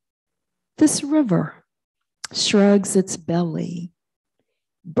story. This river shrugs its belly,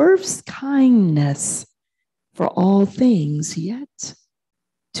 births kindness for all things yet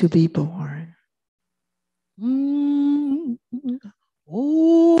to be born.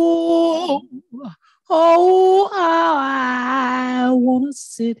 Oh, I want to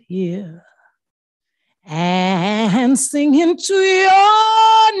sit here and sing into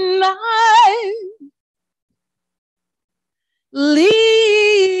your night.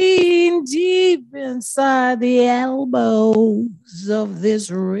 Lean deep inside the elbows of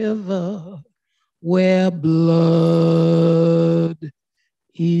this river where blood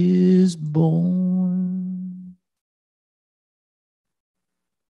is born.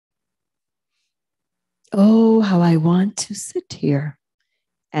 Oh, how I want to sit here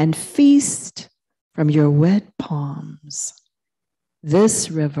and feast from your wet palms.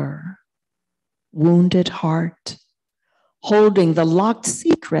 This river, wounded heart, holding the locked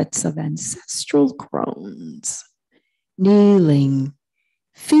secrets of ancestral crones, kneeling,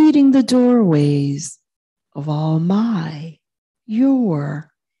 feeding the doorways of all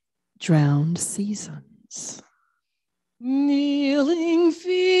your drowned seasons. Kneeling,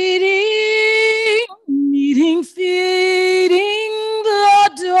 feeding the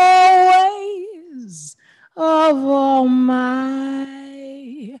doorways of all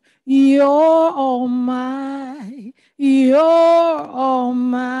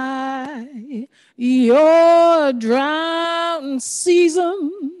your drowned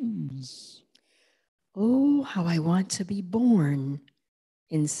seasons. Oh, how I want to be born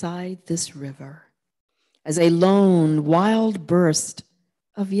inside this river as a lone wild burst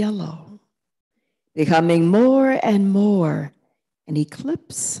of yellow, becoming more and more an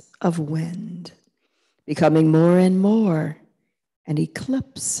eclipse of wind, becoming more and more an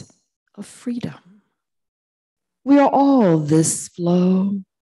eclipse of freedom. We are all this flow.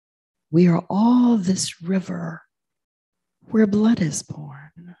 We are all this river where blood is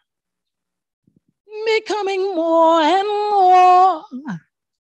born. Becoming more and more,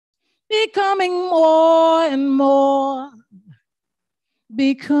 becoming more and more,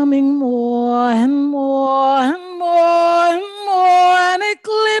 becoming more and more and more and more, an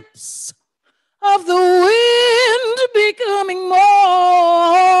eclipse of the wind, becoming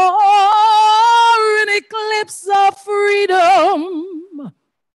more, an eclipse of freedom.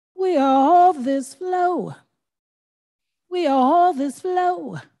 We are all this flow. We are all this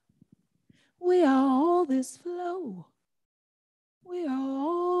flow. We are all this flow. We are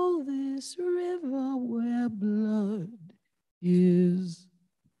all this river where blood is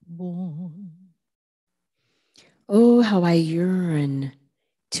born. Oh, how I yearn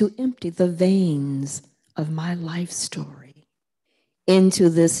to empty the veins of my life story into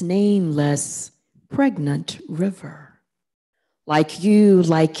this nameless, pregnant river. Like you,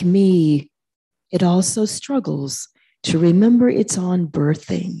 like me, it also struggles to remember its own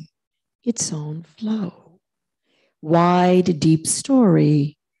birthing, its own flow. Wide, deep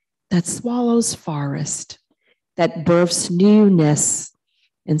story that swallows forest, that births newness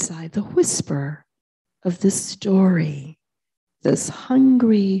inside the whisper of this story. this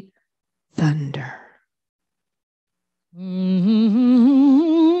hungry thunder.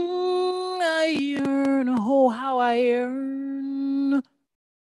 I yearn, oh, how I yearn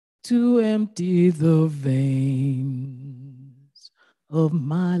to empty the veins of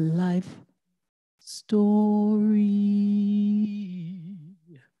my life story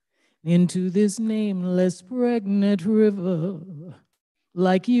into this nameless pregnant river.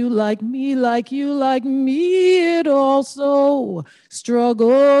 Like you, like me, like you, like me, it also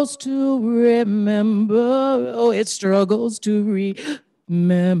struggles to remember. Oh, it struggles to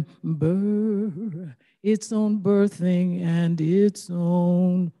remember its own birthing and its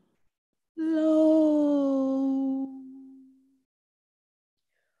own low.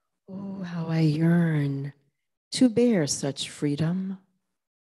 Oh, how I yearn to bear such freedom.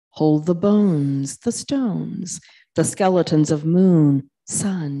 Hold the bones, the stones, the skeletons of moon,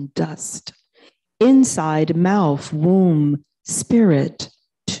 sun, dust, inside mouth, womb, spirit,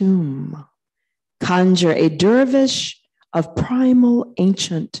 tomb. Conjure a dervish of primal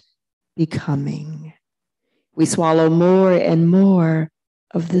ancient becoming. We swallow more and more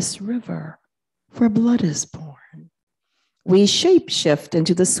of this river where blood is born. We shapeshift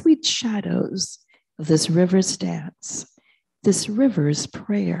into the sweet shadows of this river's dance, this river's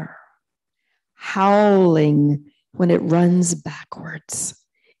prayer, howling when it runs backwards,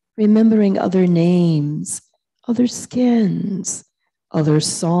 remembering other names, other skins, other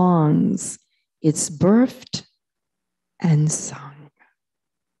songs it's birthed and sung.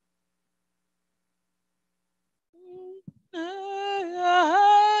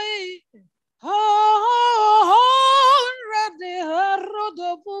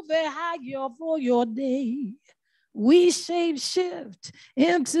 For your day, we shape shift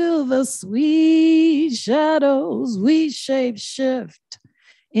into the sweet shadows. We shape shift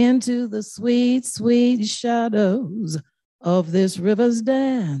into the sweet, sweet shadows of this river's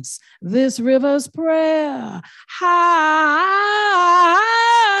dance, this river's prayer. Howling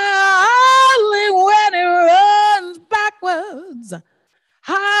when it runs backwards.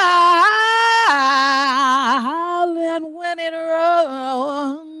 Howling when it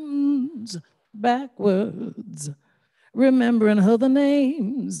runs backwards. Remembering other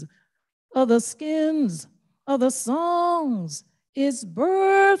names, other skins, other songs. It's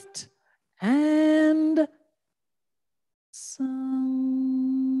birthed and sung.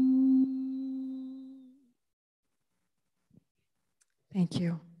 Thank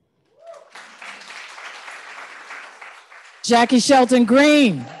you. Jaki Shelton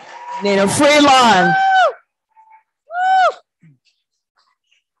Green. Nnenna Freelon.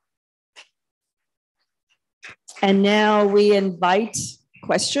 And now we invite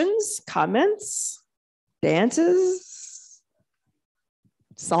questions, comments, dances,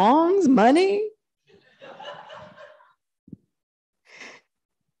 songs, money.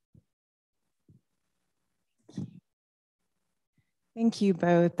 Thank you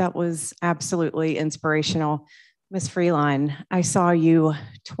both. That was absolutely inspirational. Ms. Freelon, I saw you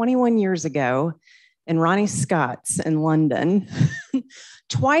 21 years ago in Ronnie Scott's in London.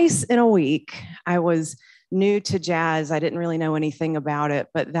 Twice in a week. I was new to jazz. I didn't really know anything about it,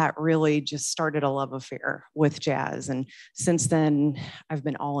 but that really just started a love affair with jazz. And since then, I've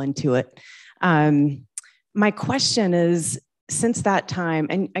been all into it. My question is, since that time,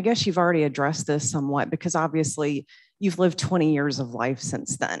 and I guess you've already addressed this somewhat, because obviously you've lived 20 years of life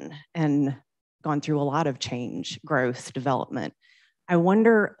since then and gone through a lot of change, growth, development. I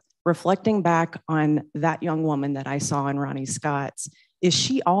wonder, reflecting back on that young woman that I saw in Ronnie Scott's, is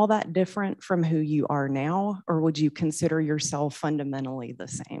she all that different from who you are now, or would you consider yourself fundamentally the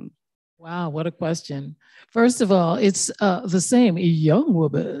same? Wow, what a question. First of all, it's the same, a young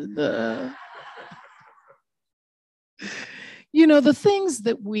woman. You know, the things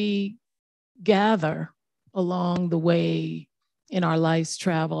that we gather along the way in our life's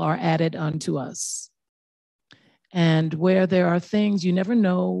travel are added unto us. And where there are things, you never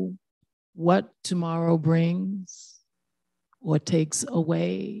know what tomorrow brings or takes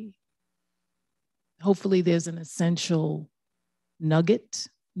away. Hopefully there's an essential nugget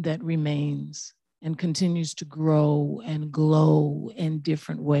that remains and continues to grow and glow in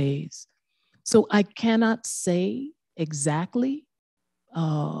different ways. So I cannot say exactly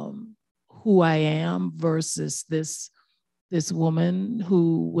who I am versus this woman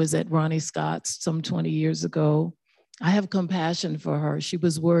who was at Ronnie Scott's some 20 years ago. I have compassion for her. She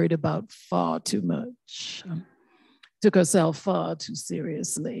was worried about far too much, took herself far too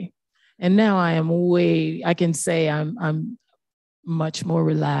seriously. And now I can say I'm much more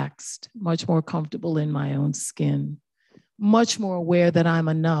relaxed, much more comfortable in my own skin, much more aware that I'm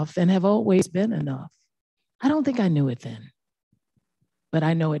enough and have always been enough. I don't think I knew it then. but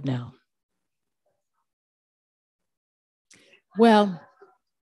I know it now. Well,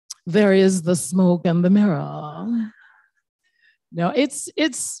 there is the smoke and the mirror. No, it's,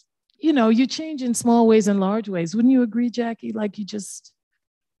 you know, you change in small ways and large ways. Wouldn't you agree, Jackie? Like you just.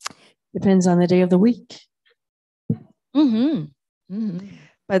 Depends on the day of the week. Mm-hmm. Mm-hmm.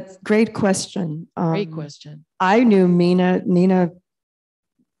 But great question. Great question. I knew Nnenna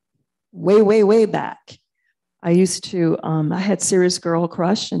way back. I used to, I had serious girl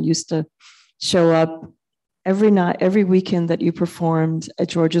crush and used to show up every night, every weekend that you performed at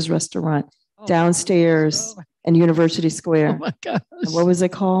George's restaurant downstairs in University Square. Oh my gosh. And what was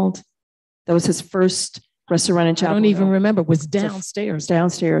it called? That was his first restaurant in Chapel I don't even Hill. remember. It was downstairs.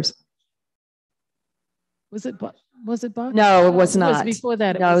 Downstairs. Was it Bob? No, it was not. It was before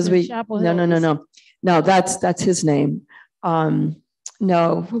that. No, it was Chapel Hill. No, that's his name.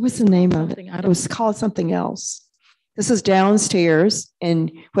 No, what was the name of it? It was called something else. This is downstairs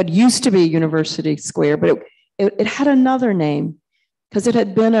in what used to be University Square, but it had another name because it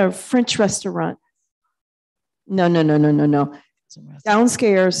had been a French restaurant. No.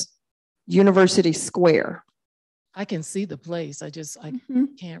 Downstairs, University Square. I can see the place. I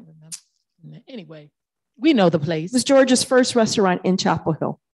can't remember. Anyway, we know the place. It was George's first restaurant in Chapel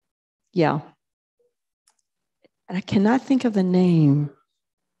Hill. Yeah. And I cannot think of the name.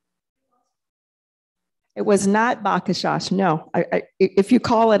 It was not Bakashash. No. If you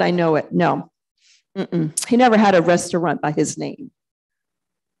call it, I know it. No. He never had a restaurant by his name.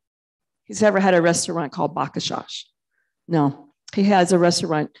 He's never had a restaurant called Bakashash. No. He has a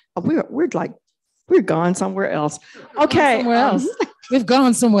restaurant. We're gone somewhere else. Okay. Somewhere else. We've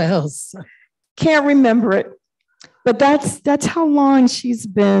gone somewhere else. Can't remember it. But that's how long she's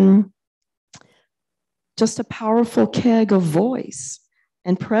been just a powerful keg of voice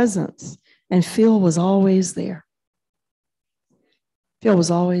and presence. And Phil was always there. Phil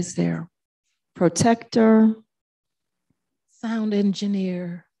was always there. Protector. Sound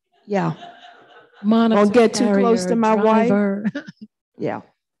engineer. Yeah. Monitor. Don't get too close to my driver. wife. Yeah.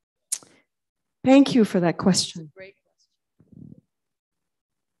 Thank you for that question. Great question.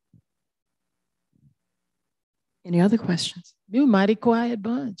 Any other questions? You mighty quiet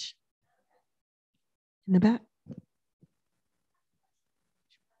bunch. In the back.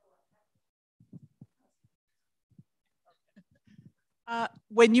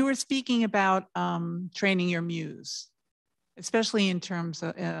 When you were speaking about training your muse, especially in terms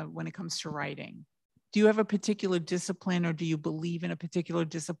of when it comes to writing, do you have a particular discipline or do you believe in a particular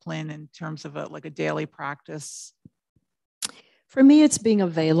discipline in terms of like a daily practice? For me, it's being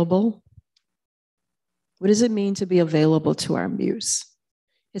available. What does it mean to be available to our muse?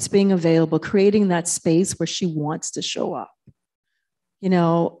 It's being available, creating that space where she wants to show up. You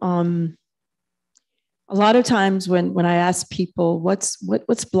know, a lot of times when I ask people, what's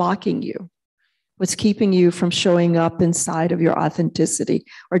blocking you? What's keeping you from showing up inside of your authenticity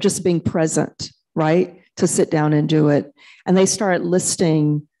or just being present, right? To sit down and do it. And they start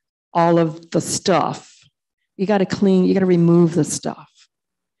listing all of the stuff. You got to remove the stuff.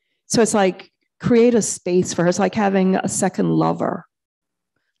 So it's like, create a space for her. It's like having a second lover.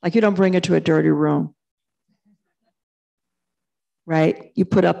 Like you don't bring her to a dirty room, right? You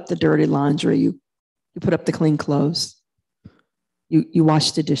put up the dirty laundry. You put up the clean clothes. You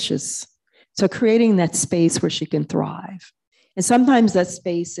wash the dishes. So creating that space where she can thrive. And sometimes that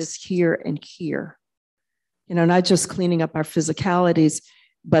space is here and here. You know, not just cleaning up our physicalities,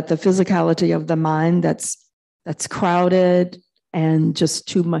 but the physicality of the mind that's crowded and just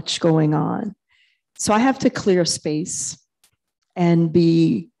too much going on. So I have to clear space and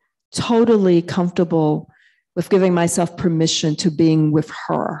be totally comfortable with giving myself permission to being with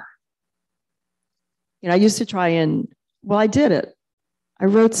her. You know, I used to try I did it. I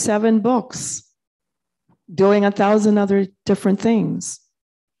wrote 7 books, doing 1,000 other different things.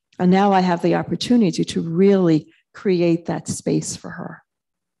 And now I have the opportunity to really create that space for her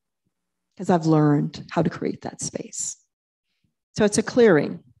because I've learned how to create that space. So it's a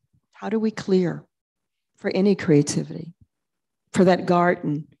clearing. How do we clear for any creativity? For that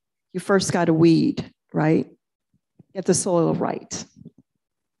garden, you first got to weed, right? Get the soil right.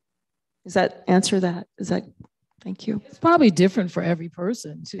 Does that answer that? Thank you. It's probably different for every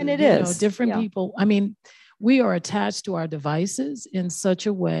person too. And it is. Know, different people. I mean, we are attached to our devices in such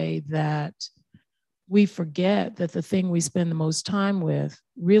a way that we forget that the thing we spend the most time with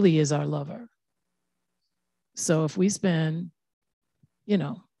really is our lover. So if we spend, you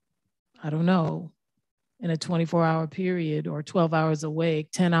know, I don't know, in a 24-hour period or 12 hours awake,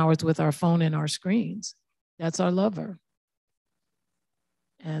 10 hours with our phone and our screens, that's our lover.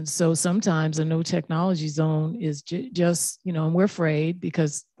 And so sometimes a no technology zone is just, and we're afraid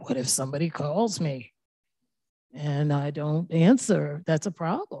because what if somebody calls me and I don't answer? That's a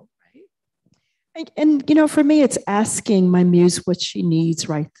problem, right? And for me, it's asking my muse what she needs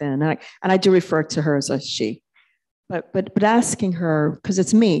right then. And I do refer to her as a she, but asking her, because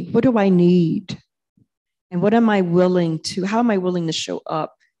it's me, what do I need? And how am I willing to show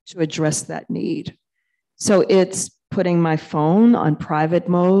up to address that need? So it's putting my phone on private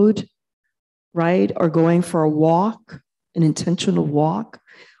mode, right? Or going for a walk, an intentional walk,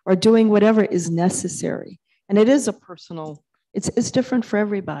 or doing whatever is necessary. And it is it's different for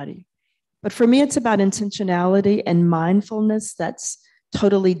everybody. But for me, it's about intentionality and mindfulness that's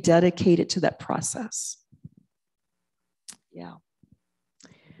totally dedicated to that process. Yeah.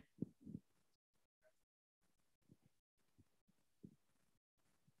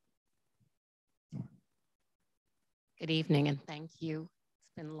 Good evening, and thank you.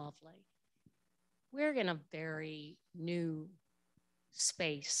 It's been lovely. We're in a very new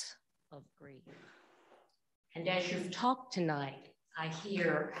space of grief. And as you've talked tonight, I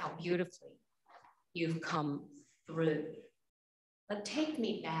hear how beautifully you've come through. But take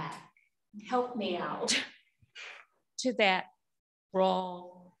me back, help me out to that raw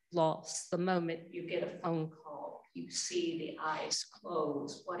loss, the moment you get a phone call, you see the eyes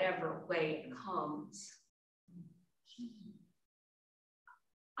close, whatever way it comes.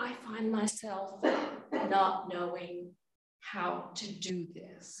 I find myself not knowing how to do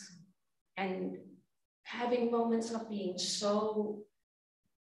this and having moments of being so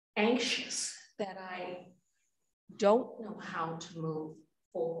anxious that I don't know how to move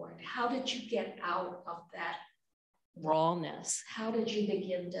forward. How did you get out of that rawness? How did you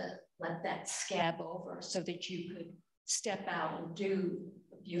begin to let that scab over so that you could step out and do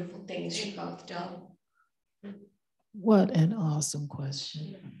the beautiful things you've both done? What an awesome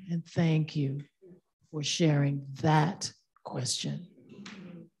question. And thank you for sharing that question,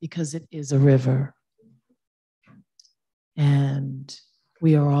 because it is a river. And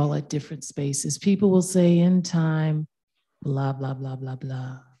we are all at different spaces. People will say in time, blah, blah, blah, blah,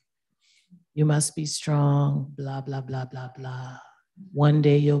 blah. You must be strong, blah, blah, blah, blah, blah. One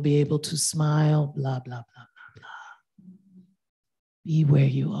day you'll be able to smile, blah, blah, blah, blah, blah. Be where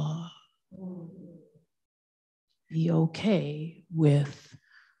you are. Be okay with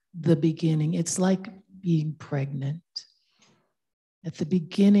the beginning. It's like being pregnant. At the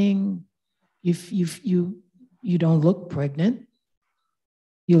beginning, you don't look pregnant.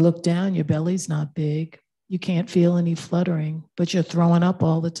 You look down, your belly's not big. You can't feel any fluttering, but you're throwing up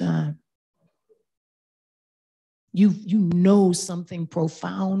all the time. You know something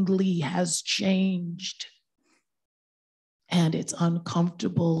profoundly has changed, and it's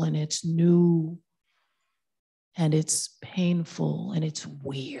uncomfortable, and it's new, and it's painful, and it's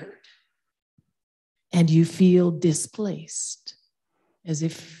weird. And you feel displaced, as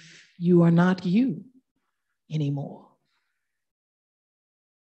if you are not you anymore.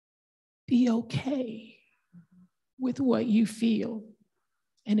 Be okay with what you feel.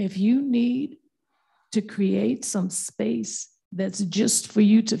 And if you need to create some space that's just for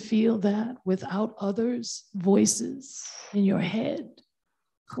you to feel that without others' voices in your head,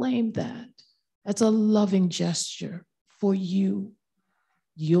 claim that. That's a loving gesture for you.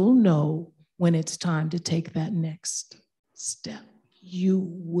 You'll know when it's time to take that next step. You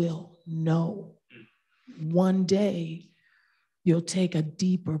will know. One day, you'll take a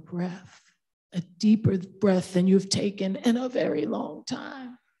deeper breath than you've taken in a very long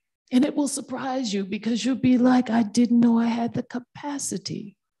time. And it will surprise you, because you'll be like, I didn't know I had the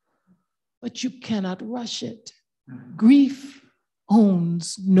capacity. But you cannot rush it. Grief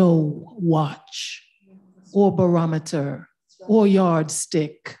owns no watch or barometer or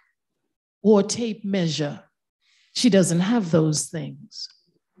yardstick or tape measure. She doesn't have those things.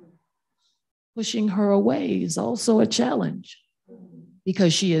 Pushing her away is also a challenge,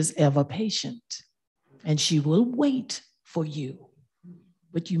 because she is ever patient and she will wait for you.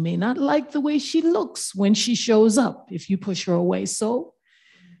 But you may not like the way she looks when she shows up if you push her away. So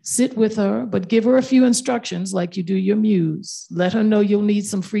sit with her, but give her a few instructions like you do your muse. Let her know you'll need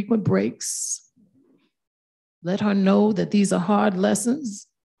some frequent breaks. Let her know that these are hard lessons,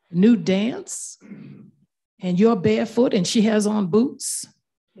 new dance, and you're barefoot and she has on boots.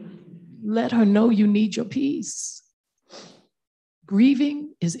 Let her know you need your peace.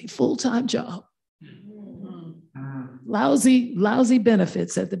 Grieving is a full-time job. Lousy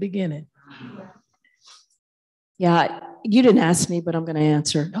benefits at the beginning. Yeah, you didn't ask me, but I'm going to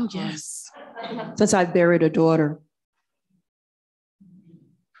answer. Oh, yes. Since I've buried a daughter.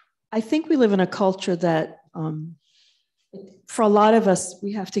 I think we live in a culture that For a lot of us,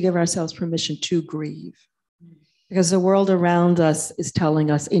 we have to give ourselves permission to grieve because the world around us is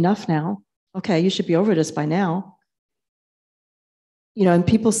telling us enough now. Okay, you should be over this by now. You know, and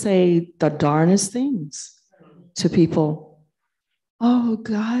people say the darnest things to people. Oh,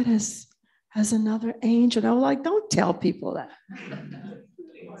 God has another angel. And I'm like, don't tell people that.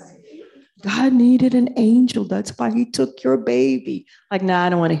 God needed an angel. That's why he took your baby. Like, nah, I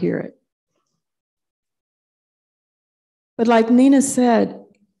don't want to hear it. But like Nnenna said,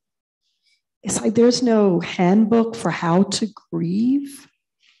 it's like there's no handbook for how to grieve,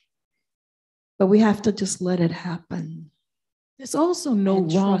 but we have to just let it happen. There's also no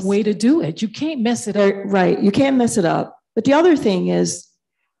wrong way to do it. You can't mess it up. Right, you can't mess it up. But the other thing is,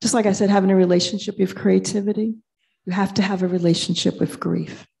 just like I said, having a relationship with creativity, you have to have a relationship with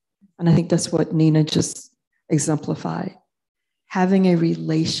grief. And I think that's what Nnenna just exemplified. Having a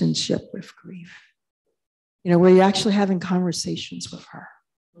relationship with grief. You know, where you're actually having conversations with her.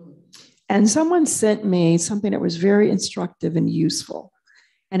 And someone sent me something that was very instructive and useful.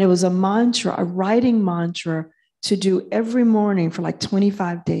 And it was a mantra, a writing mantra to do every morning for like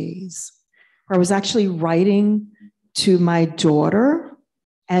 25 days. Where I was actually writing to my daughter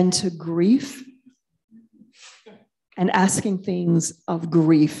and to grief and asking things of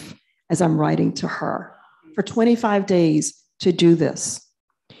grief as I'm writing to her for 25 days to do this.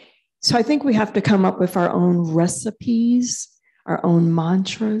 So I think we have to come up with our own recipes, our own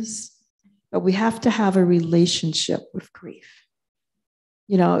mantras, but we have to have a relationship with grief.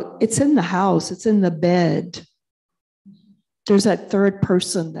 You know, it's in the house, it's in the bed. There's that third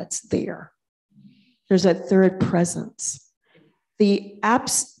person that's there. There's that third presence. The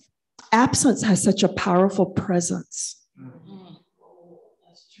absence has such a powerful presence.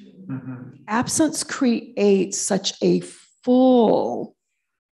 Absence creates such a full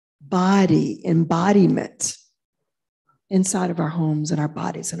body embodiment inside of our homes and our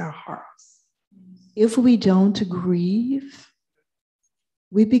bodies and our hearts. If we don't grieve,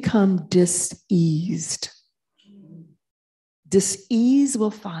 we become diseased. Disease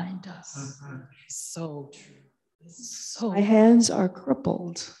will find us. So true. So my hands are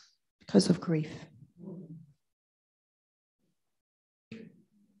crippled because of grief.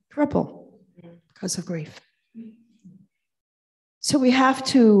 Cripple because of grief. So we have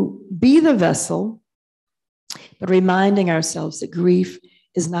to be the vessel, but reminding ourselves that grief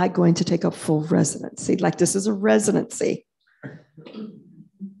is not going to take up full residency. Like this is a residency.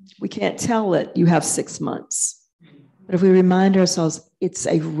 We can't tell it, you have 6 months. But if we remind ourselves it's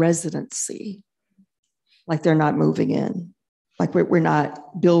a residency, like they're not moving in, like we're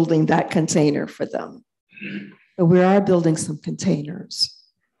not building that container for them. But we are building some containers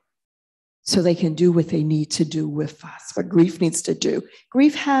so they can do what they need to do with us, what grief needs to do.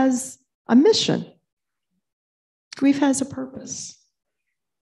 Grief has a mission. Grief has a purpose.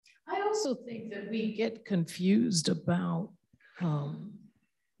 I also think that we get confused about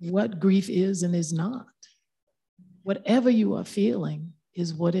what grief is and is not. Whatever you are feeling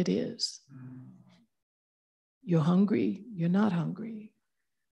is what it is. You're hungry, you're not hungry.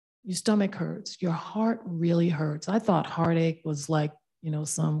 Your stomach hurts, your heart really hurts. I thought heartache was like,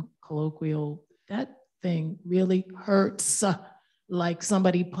 some colloquial, that thing really hurts, like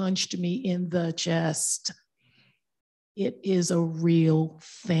somebody punched me in the chest. It is a real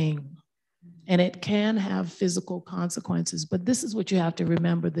thing. And it can have physical consequences, but this is what you have to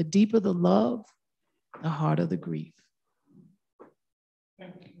remember. The deeper the love, the harder the grief.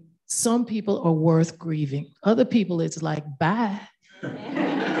 Some people are worth grieving. Other people, it's like, bye.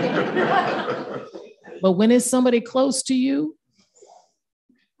 But when it's somebody close to you,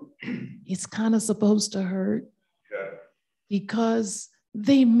 it's kind of supposed to hurt because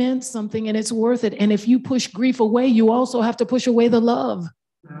they meant something and it's worth it. And if you push grief away, you also have to push away the love.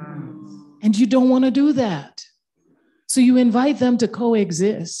 And you don't want to do that. So you invite them to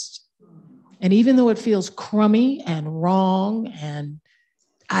coexist. And even though it feels crummy and wrong and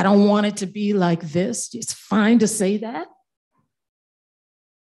I don't want it to be like this, it's fine to say that.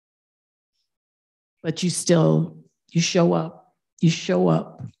 But you show up,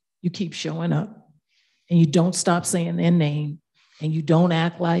 you keep showing up, and you don't stop saying their name, and you don't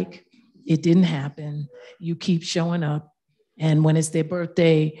act like it didn't happen. You keep showing up, and when it's their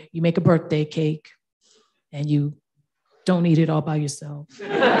birthday, you make a birthday cake, and you don't eat it all by yourself.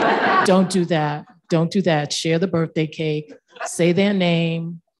 Don't do that. Don't do that. Share the birthday cake, say their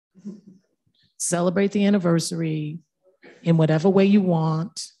name, celebrate the anniversary in whatever way you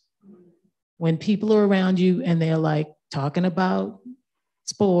want. When people are around you and they're like talking about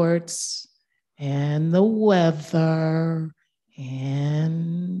sports and the weather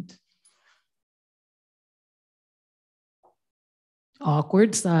and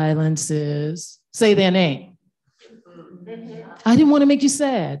Awkward silences. Say their name. I didn't want to make you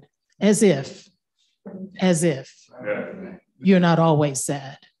sad. As if you're not always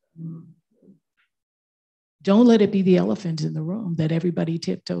sad. Don't let it be the elephant in the room that everybody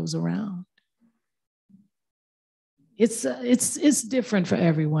tiptoes around. It's different for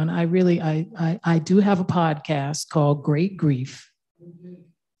everyone. I do have a podcast called Great Grief,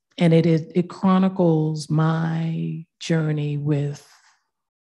 and it chronicles my journey with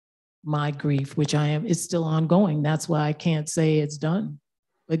my grief, which it's still ongoing. That's why I can't say it's done.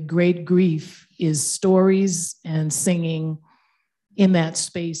 But Great Grief is stories and singing in that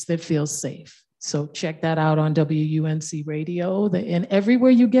space that feels safe. So check that out on WUNC Radio, and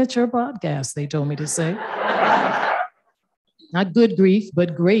everywhere you get your podcast, they told me to say. Not good grief,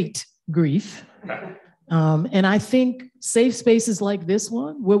 but great grief. And I think safe spaces like this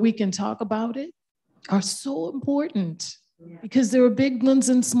one, where we can talk about it, are so important because there are big ones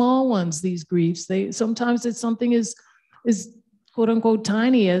and small ones, these griefs. Sometimes it's something is quote unquote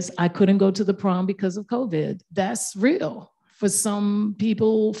tiny as I couldn't go to the prom because of COVID. That's real for some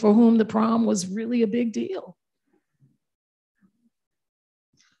people for whom the prom was really a big deal.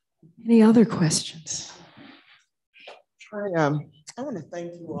 Any other questions? I want to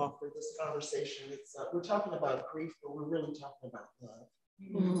thank you all for this conversation. We're talking about grief, but we're really talking about love.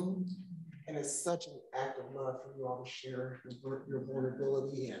 Mm-hmm. And it's such an act of love for you all to share your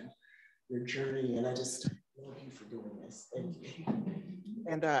vulnerability and your journey. And I just love you for doing this. Thank you.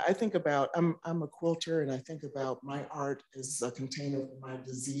 And I think about, I'm a quilter, and I think about my art as a container for my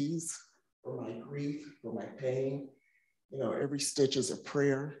disease, for my grief, for my pain. You know, every stitch is a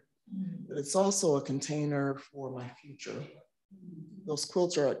prayer. But it's also a container for my future. Those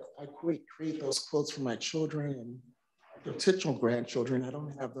quilts I create those quilts for my children and potential grandchildren. I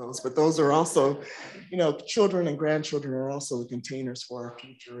don't have those, but those are also, you know, children and grandchildren are also the containers for our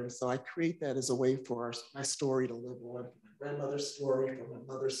future. And so I create that as a way for my story to live on, my grandmother's story, for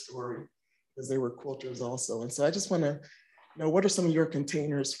my mother's story, because they were quilters also. And so I just want to know, what are some of your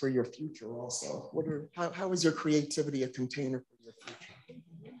containers for your future also? How is your creativity a container for your future?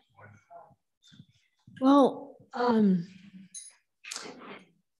 Well,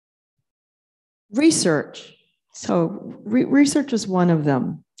 research. So research is one of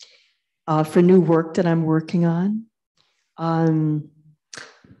them for new work that I'm working on.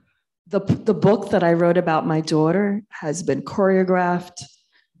 The book that I wrote about my daughter has been choreographed.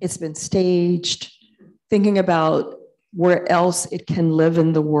 It's been staged, thinking about where else it can live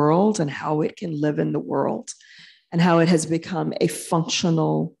in the world and how it can live in the world and how it has become a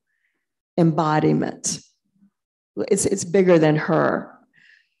functional embodiment. It's bigger than her.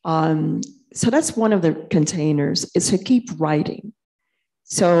 So that's one of the containers, is to keep writing.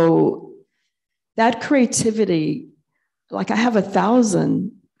 So that creativity, like I have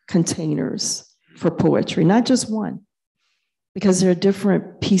 1,000 containers for poetry, not just one, because there are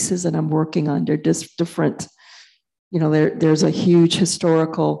different pieces that I'm working on. They're just different, you know, there's a huge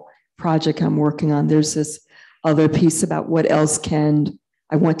historical project I'm working on. There's this other piece about what else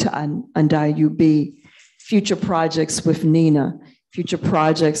I want to Undie You Be, future projects with Nnenna, future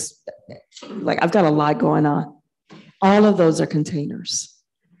projects, like I've got a lot going on. All of those are containers.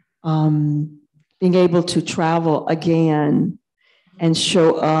 Being able to travel again and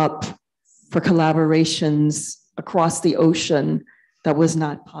show up for collaborations across the ocean that was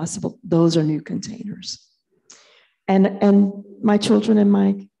not possible, those are new containers. And my children and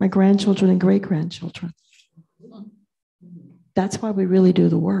my grandchildren and great-grandchildren. That's why we really do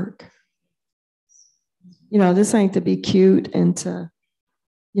the work. You know, this ain't to be cute and to,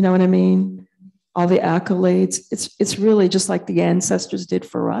 you know what I mean? All the accolades. It's really just like the ancestors did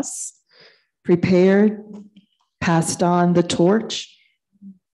for us, prepared, passed on the torch.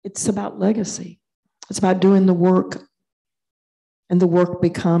 It's about legacy. It's about doing the work, and the work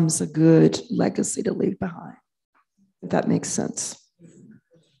becomes a good legacy to leave behind, if that makes sense.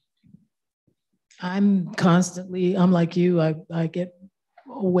 I'm like you, I get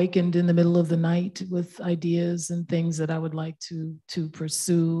awakened in the middle of the night with ideas and things that I would like to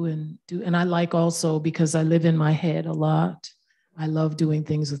pursue and do. And I like also, because I live in my head a lot, I love doing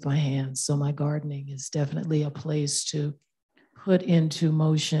things with my hands. So my gardening is definitely a place to put into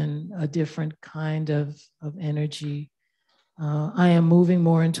motion a different kind of energy. I am moving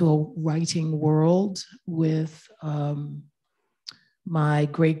more into a writing world with my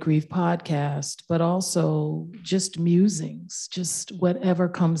Great Grief podcast, but also just musings, just whatever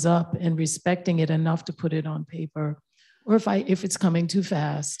comes up, and respecting it enough to put it on paper. Or if it's coming too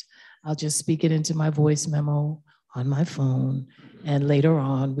fast, I'll just speak it into my voice memo on my phone, and later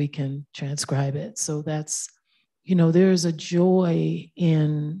on we can transcribe it. So that's you know, there's a joy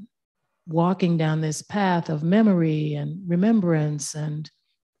in walking down this path of memory and remembrance and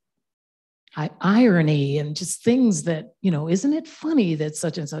irony and just things that, you know, isn't it funny that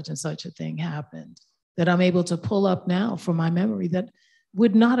such and such and such a thing happened, that I'm able to pull up now from my memory that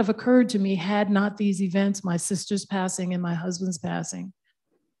would not have occurred to me had not these events, my sister's passing and my husband's passing.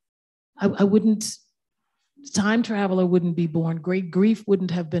 I wouldn't, time traveler wouldn't be born, great grief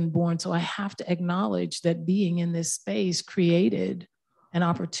wouldn't have been born. So I have to acknowledge that being in this space created an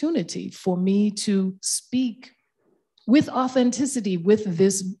opportunity for me to speak with authenticity with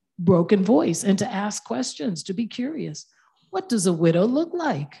this broken voice and to ask questions, to be curious. What does a widow look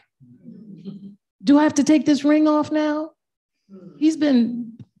like? Do I have to take this ring off now? He's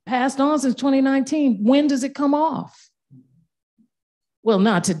been passed on since 2019. When does it come off? Well,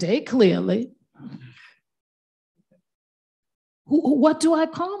 not today, clearly. What do I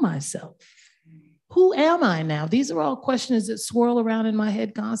call myself? Who am I now? These are all questions that swirl around in my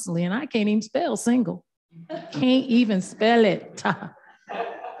head constantly, and I can't even spell single. Can't even spell it.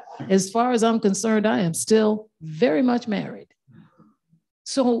 As far as I'm concerned, I am still very much married.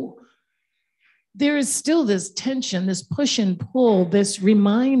 So there is still this tension, this push and pull, this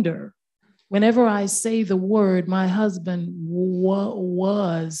reminder. Whenever I say the word, my husband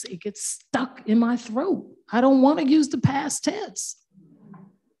was, it gets stuck in my throat. I don't want to use the past tense.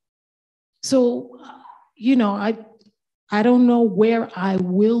 So, you know, I don't know where I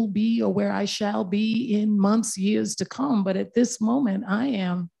will be or where I shall be in months, years to come, but at this moment I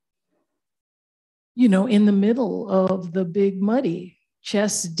am, you know, in the middle of the big muddy,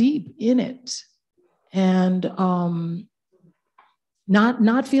 chest deep in it. And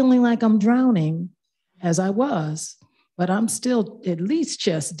not feeling like I'm drowning as I was, but I'm still at least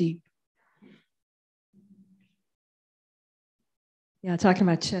chest deep. Yeah, talking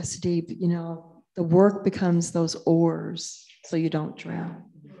about chest deep, you know, the work becomes those oars so you don't drown.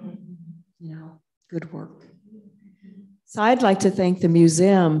 You know, good work. So I'd like to thank the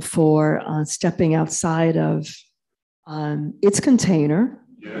museum for stepping outside of its container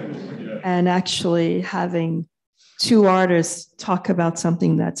and actually having two artists talk about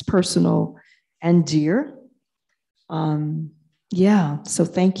something that's personal and dear. Yeah, so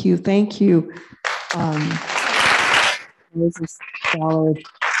thank you. Thank you. Mrs. Fowler.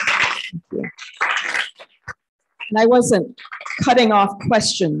 Thank you. And I wasn't cutting off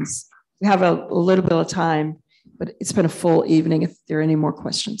questions. We have a little bit of time, but it's been a full evening if there are any more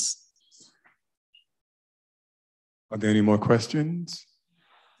questions. Are there any more questions?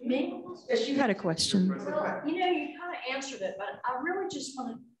 Me? Yes, you had a question. Well, you know, you kind of answered it, but I really just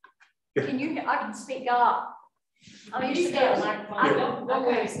want to, I can speak up. I mean, you stay on microphone.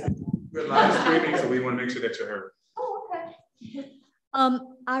 We're live streaming, so we want to make sure that you're heard. Oh, okay.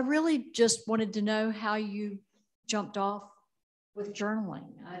 I really just wanted to know how you jumped off with journaling.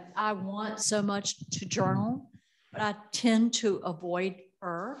 I want so much to journal, but I tend to avoid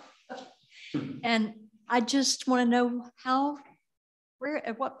her. And I just want to know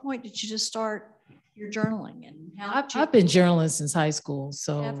at what point did you just start your journaling? And how I've been journaling since high school.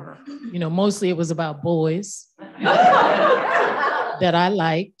 So, ever. You know, mostly it was about boys that I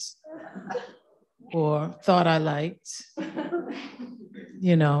liked or thought I liked.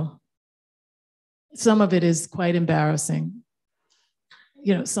 You know, some of it is quite embarrassing.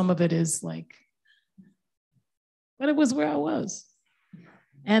 You know, some of it is like, but it was where I was.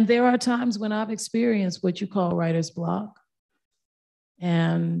 And there are times when I've experienced what you call writer's block.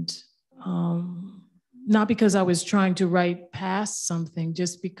 And not because I was trying to write past something,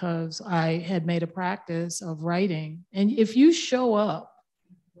 just because I had made a practice of writing. And if you show up,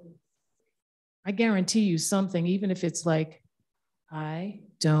 I guarantee you something, even if it's like, I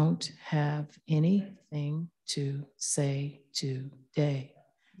don't have anything to say today.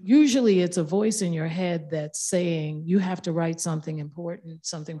 Usually it's a voice in your head that's saying you have to write something important,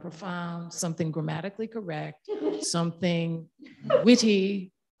 something profound, something grammatically correct, something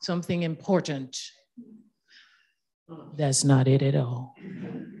witty, something important. That's not it at all.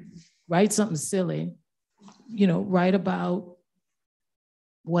 Write something silly, you know, write about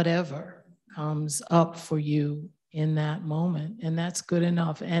whatever comes up for you in that moment, and that's good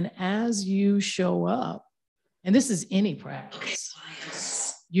enough. And as you show up, and this is any practice,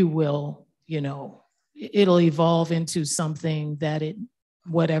 you will, you know, it'll evolve into something that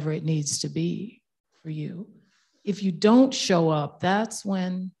whatever it needs to be for you. If you don't show up, that's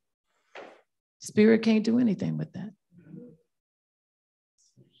when spirit can't do anything with that.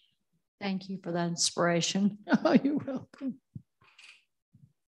 Thank you for that inspiration. Oh, you're welcome.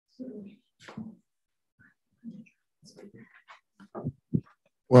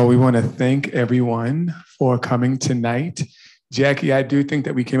 Well, we want to thank everyone for coming tonight. Jackie, I do think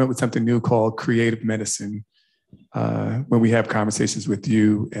that we came up with something new called creative medicine when we have conversations with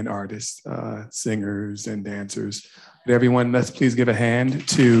you and artists, singers and dancers. But everyone, let's please give a hand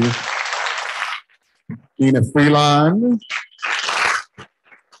to Nnenna Freelon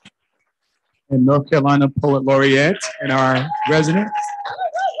and North Carolina Poet Laureate and our residents.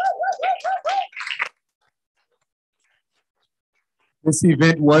 This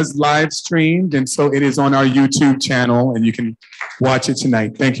event was live streamed, and so it is on our YouTube channel, and you can watch it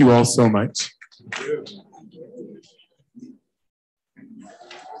tonight. Thank you all so much. Thank you.